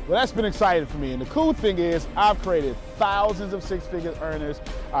advice. Well, that's been exciting for me. And the cool thing is I've created thousands of six-figure earners.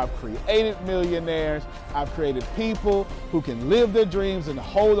 I've created millionaires. I've created people who can live their dreams and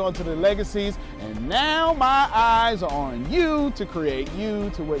hold on to their legacies. And now my eyes are on you to create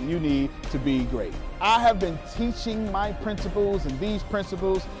you to what you need to be great. I have been teaching my principles and these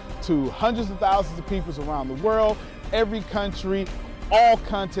principles to hundreds of thousands of people around the world, every country, all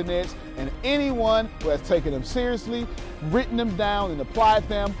continents, and anyone who has taken them seriously, written them down, and applied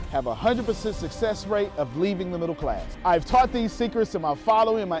them have a 100% success rate of leaving the middle class. I've taught these secrets to my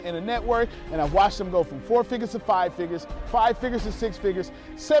following, my inner network, and I've watched them go from 4 figures to 5 figures, 5 figures to 6 figures,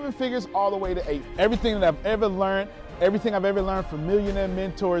 7 figures, all the way to 8. Everything that I've ever learned from millionaire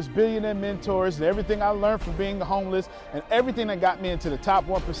mentors, billionaire mentors, and everything I learned from being homeless, and everything that got me into the top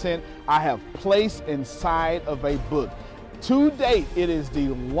 1%, I have placed inside of a book. To date, it is the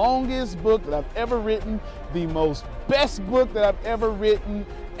longest book that I've ever written, the most best book that I've ever written,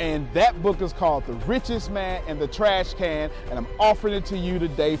 and that book is called The Richest Man in the Trash Can, and I'm offering it to you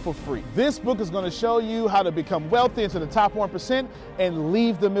today for free. This book is going to show you how to become wealthy into the top 1% and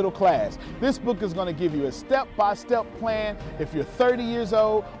leave the middle class. This book is going to give you a step-by-step plan if you're 30 years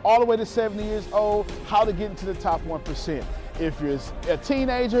old, all the way to 70 years old, how to get into the top 1%. If you're a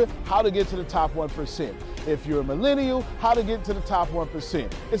teenager, how to get to the top 1%. If you're a millennial, how to get to the top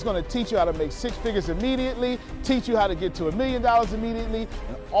 1%. It's going to teach you how to make 6 figures immediately, teach you how to get to $1 million immediately,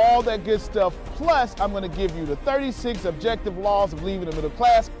 and all that good stuff. Plus, I'm going to give you the 36 objective laws of leaving the middle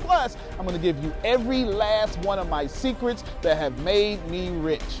class. Plus, I'm going to give you every last one of my secrets that have made me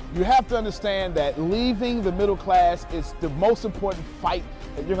rich. You have to understand that leaving the middle class is the most important fight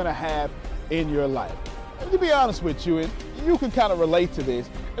that you're going to have in your life. To be honest with you, and you can kind of relate to this,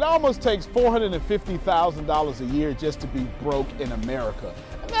 it almost takes $450,000 a year just to be broke in America.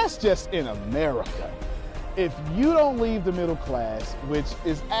 And that's just in America. If you don't leave the middle class, which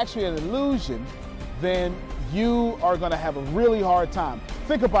is actually an illusion, then you are going to have a really hard time.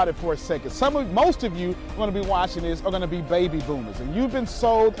 Think about it for a second. Most of you going to be watching this are going to be baby boomers, and you've been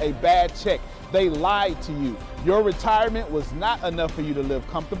sold a bad check. They lied to you. Your retirement was not enough for you to live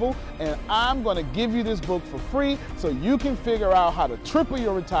comfortable, and I'm going to give you this book for free so you can figure out how to triple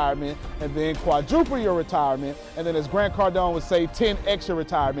your retirement and then quadruple your retirement, and then as Grant Cardone would say, 10x your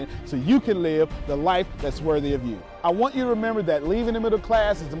retirement so you can live the life that's worthy of you. I want you to remember that leaving the middle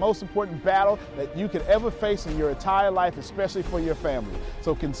class is the most important battle that you could ever face in your entire life, especially for your family.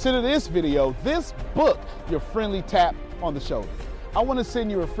 So consider this video, this book, your friendly tap on the shoulder. I want to send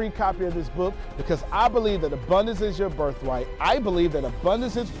you a free copy of this book because I believe that abundance is your birthright. I believe that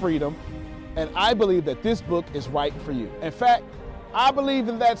abundance is freedom, and I believe that this book is right for you. In fact, I believe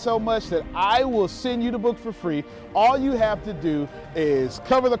in that so much that I will send you the book for free. All you have to do is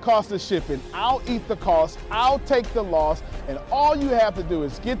cover the cost of shipping. I'll eat the cost. I'll take the loss. And all you have to do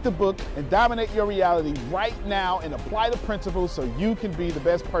is get the book and dominate your reality right now and apply the principles so you can be the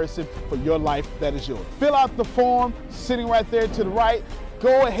best person for your life that is yours. Fill out the form sitting right there to the right.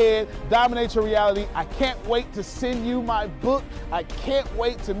 Go ahead, dominate your reality. I can't wait to send you my book. I can't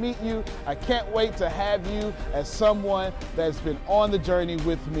wait to meet you. I can't wait to have you as someone that's been on the journey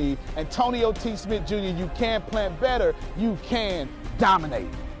with me. Antonio T. Smith Jr., you can plan better. You can dominate.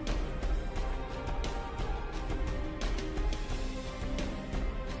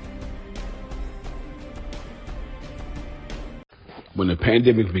 When the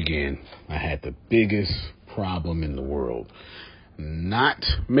pandemic began, I had the biggest problem in the world. Not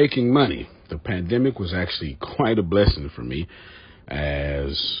making money. The pandemic was actually quite a blessing for me,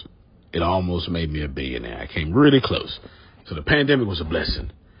 as it almost made me a billionaire. I came really close. So the pandemic was a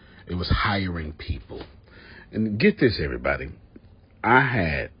blessing. It was hiring people. And get this, everybody. I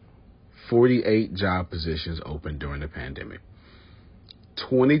had 48 job positions open during the pandemic.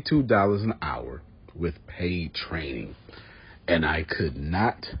 $22 an hour with paid training. And I could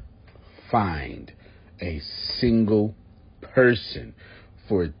not find a single person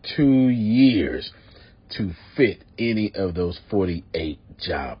for 2 years to fit any of those 48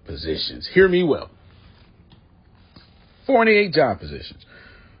 job positions. Hear me well. 48 job positions,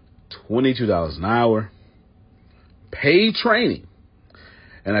 $22 an hour, paid training,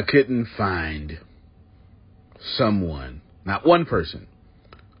 and I couldn't find someone, not one person,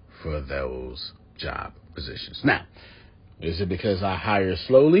 for those job positions. Now, is it because I hire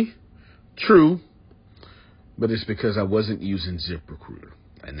slowly? True, but it's because I wasn't using ZipRecruiter,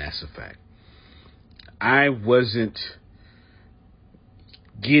 and that's a fact. I wasn't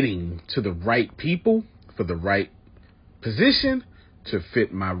getting to the right people for the right position to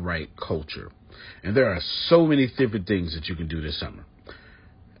fit my right culture. And there are so many different things that you can do this summer.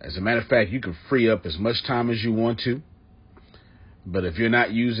 As a matter of fact, you can free up as much time as you want to. But if you're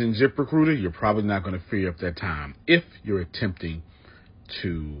not using ZipRecruiter, you're probably not going to free up that time if you're attempting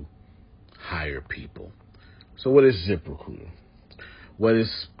to hire people. So what is ZipRecruiter? What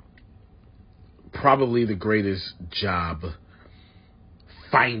is probably the greatest job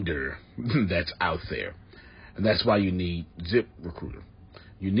finder that's out there. And that's why you need ZipRecruiter.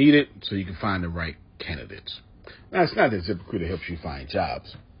 You need it so you can find the right candidates. Now, it's not that ZipRecruiter helps you find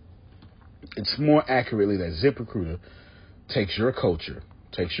jobs. It's more accurately that ZipRecruiter takes your culture,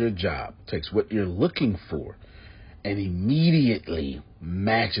 takes your job, takes what you're looking for, and immediately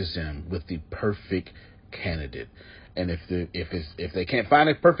matches them with the perfect candidate. And if they can't find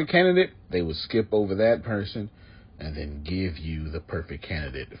a perfect candidate, they will skip over that person and then give you the perfect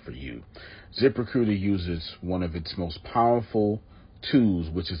candidate for you. ZipRecruiter uses one of its most powerful tools,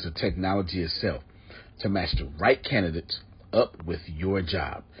 which is the technology itself, to match the right candidates up with your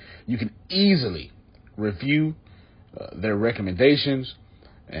job. You can easily review their recommendations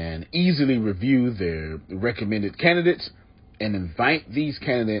and easily review their recommended candidates and invite these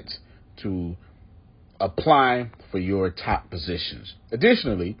candidates to apply for your top positions.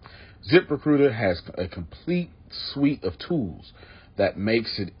 Additionally, ZipRecruiter has a complete suite of tools that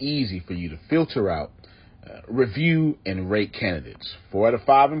makes it easy for you to filter out, review, and rate candidates. 4 out of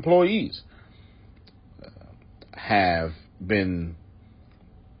 5 employees have been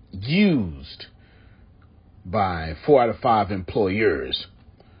used by 4 out of 5 employers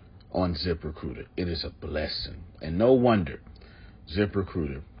on ZipRecruiter. It is a blessing. And no wonder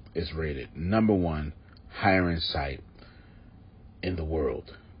ZipRecruiter is rated #1 hiring site in the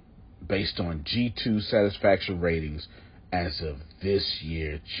world based on G2 satisfaction ratings as of this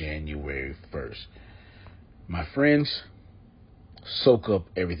year, January 1st. My friends, soak up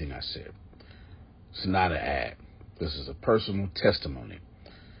everything I said. It's not an ad. This is a personal testimony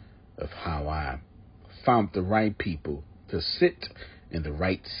of how I found the right people to sit in the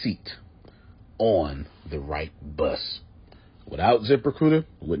right seat on the right bus. Without ZipRecruiter, it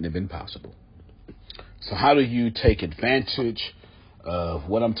wouldn't have been possible. So how do you take advantage of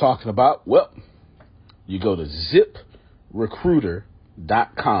what I'm talking about? Well, you go to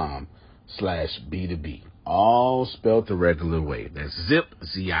ZipRecruiter.com/B2B. All spelled the regular way. That's Zip,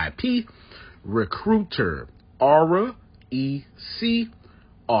 Z-I-P, Recruiter, Aura, E-C,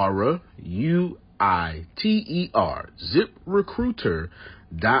 Aura, U-I-T-E-R,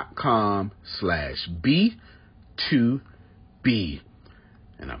 ZipRecruiter.com/B2B.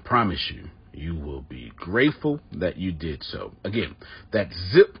 And I promise you, you will be grateful that you did so. Again, that's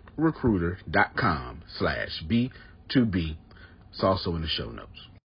ZipRecruiter.com/B2B. It's also in the show notes.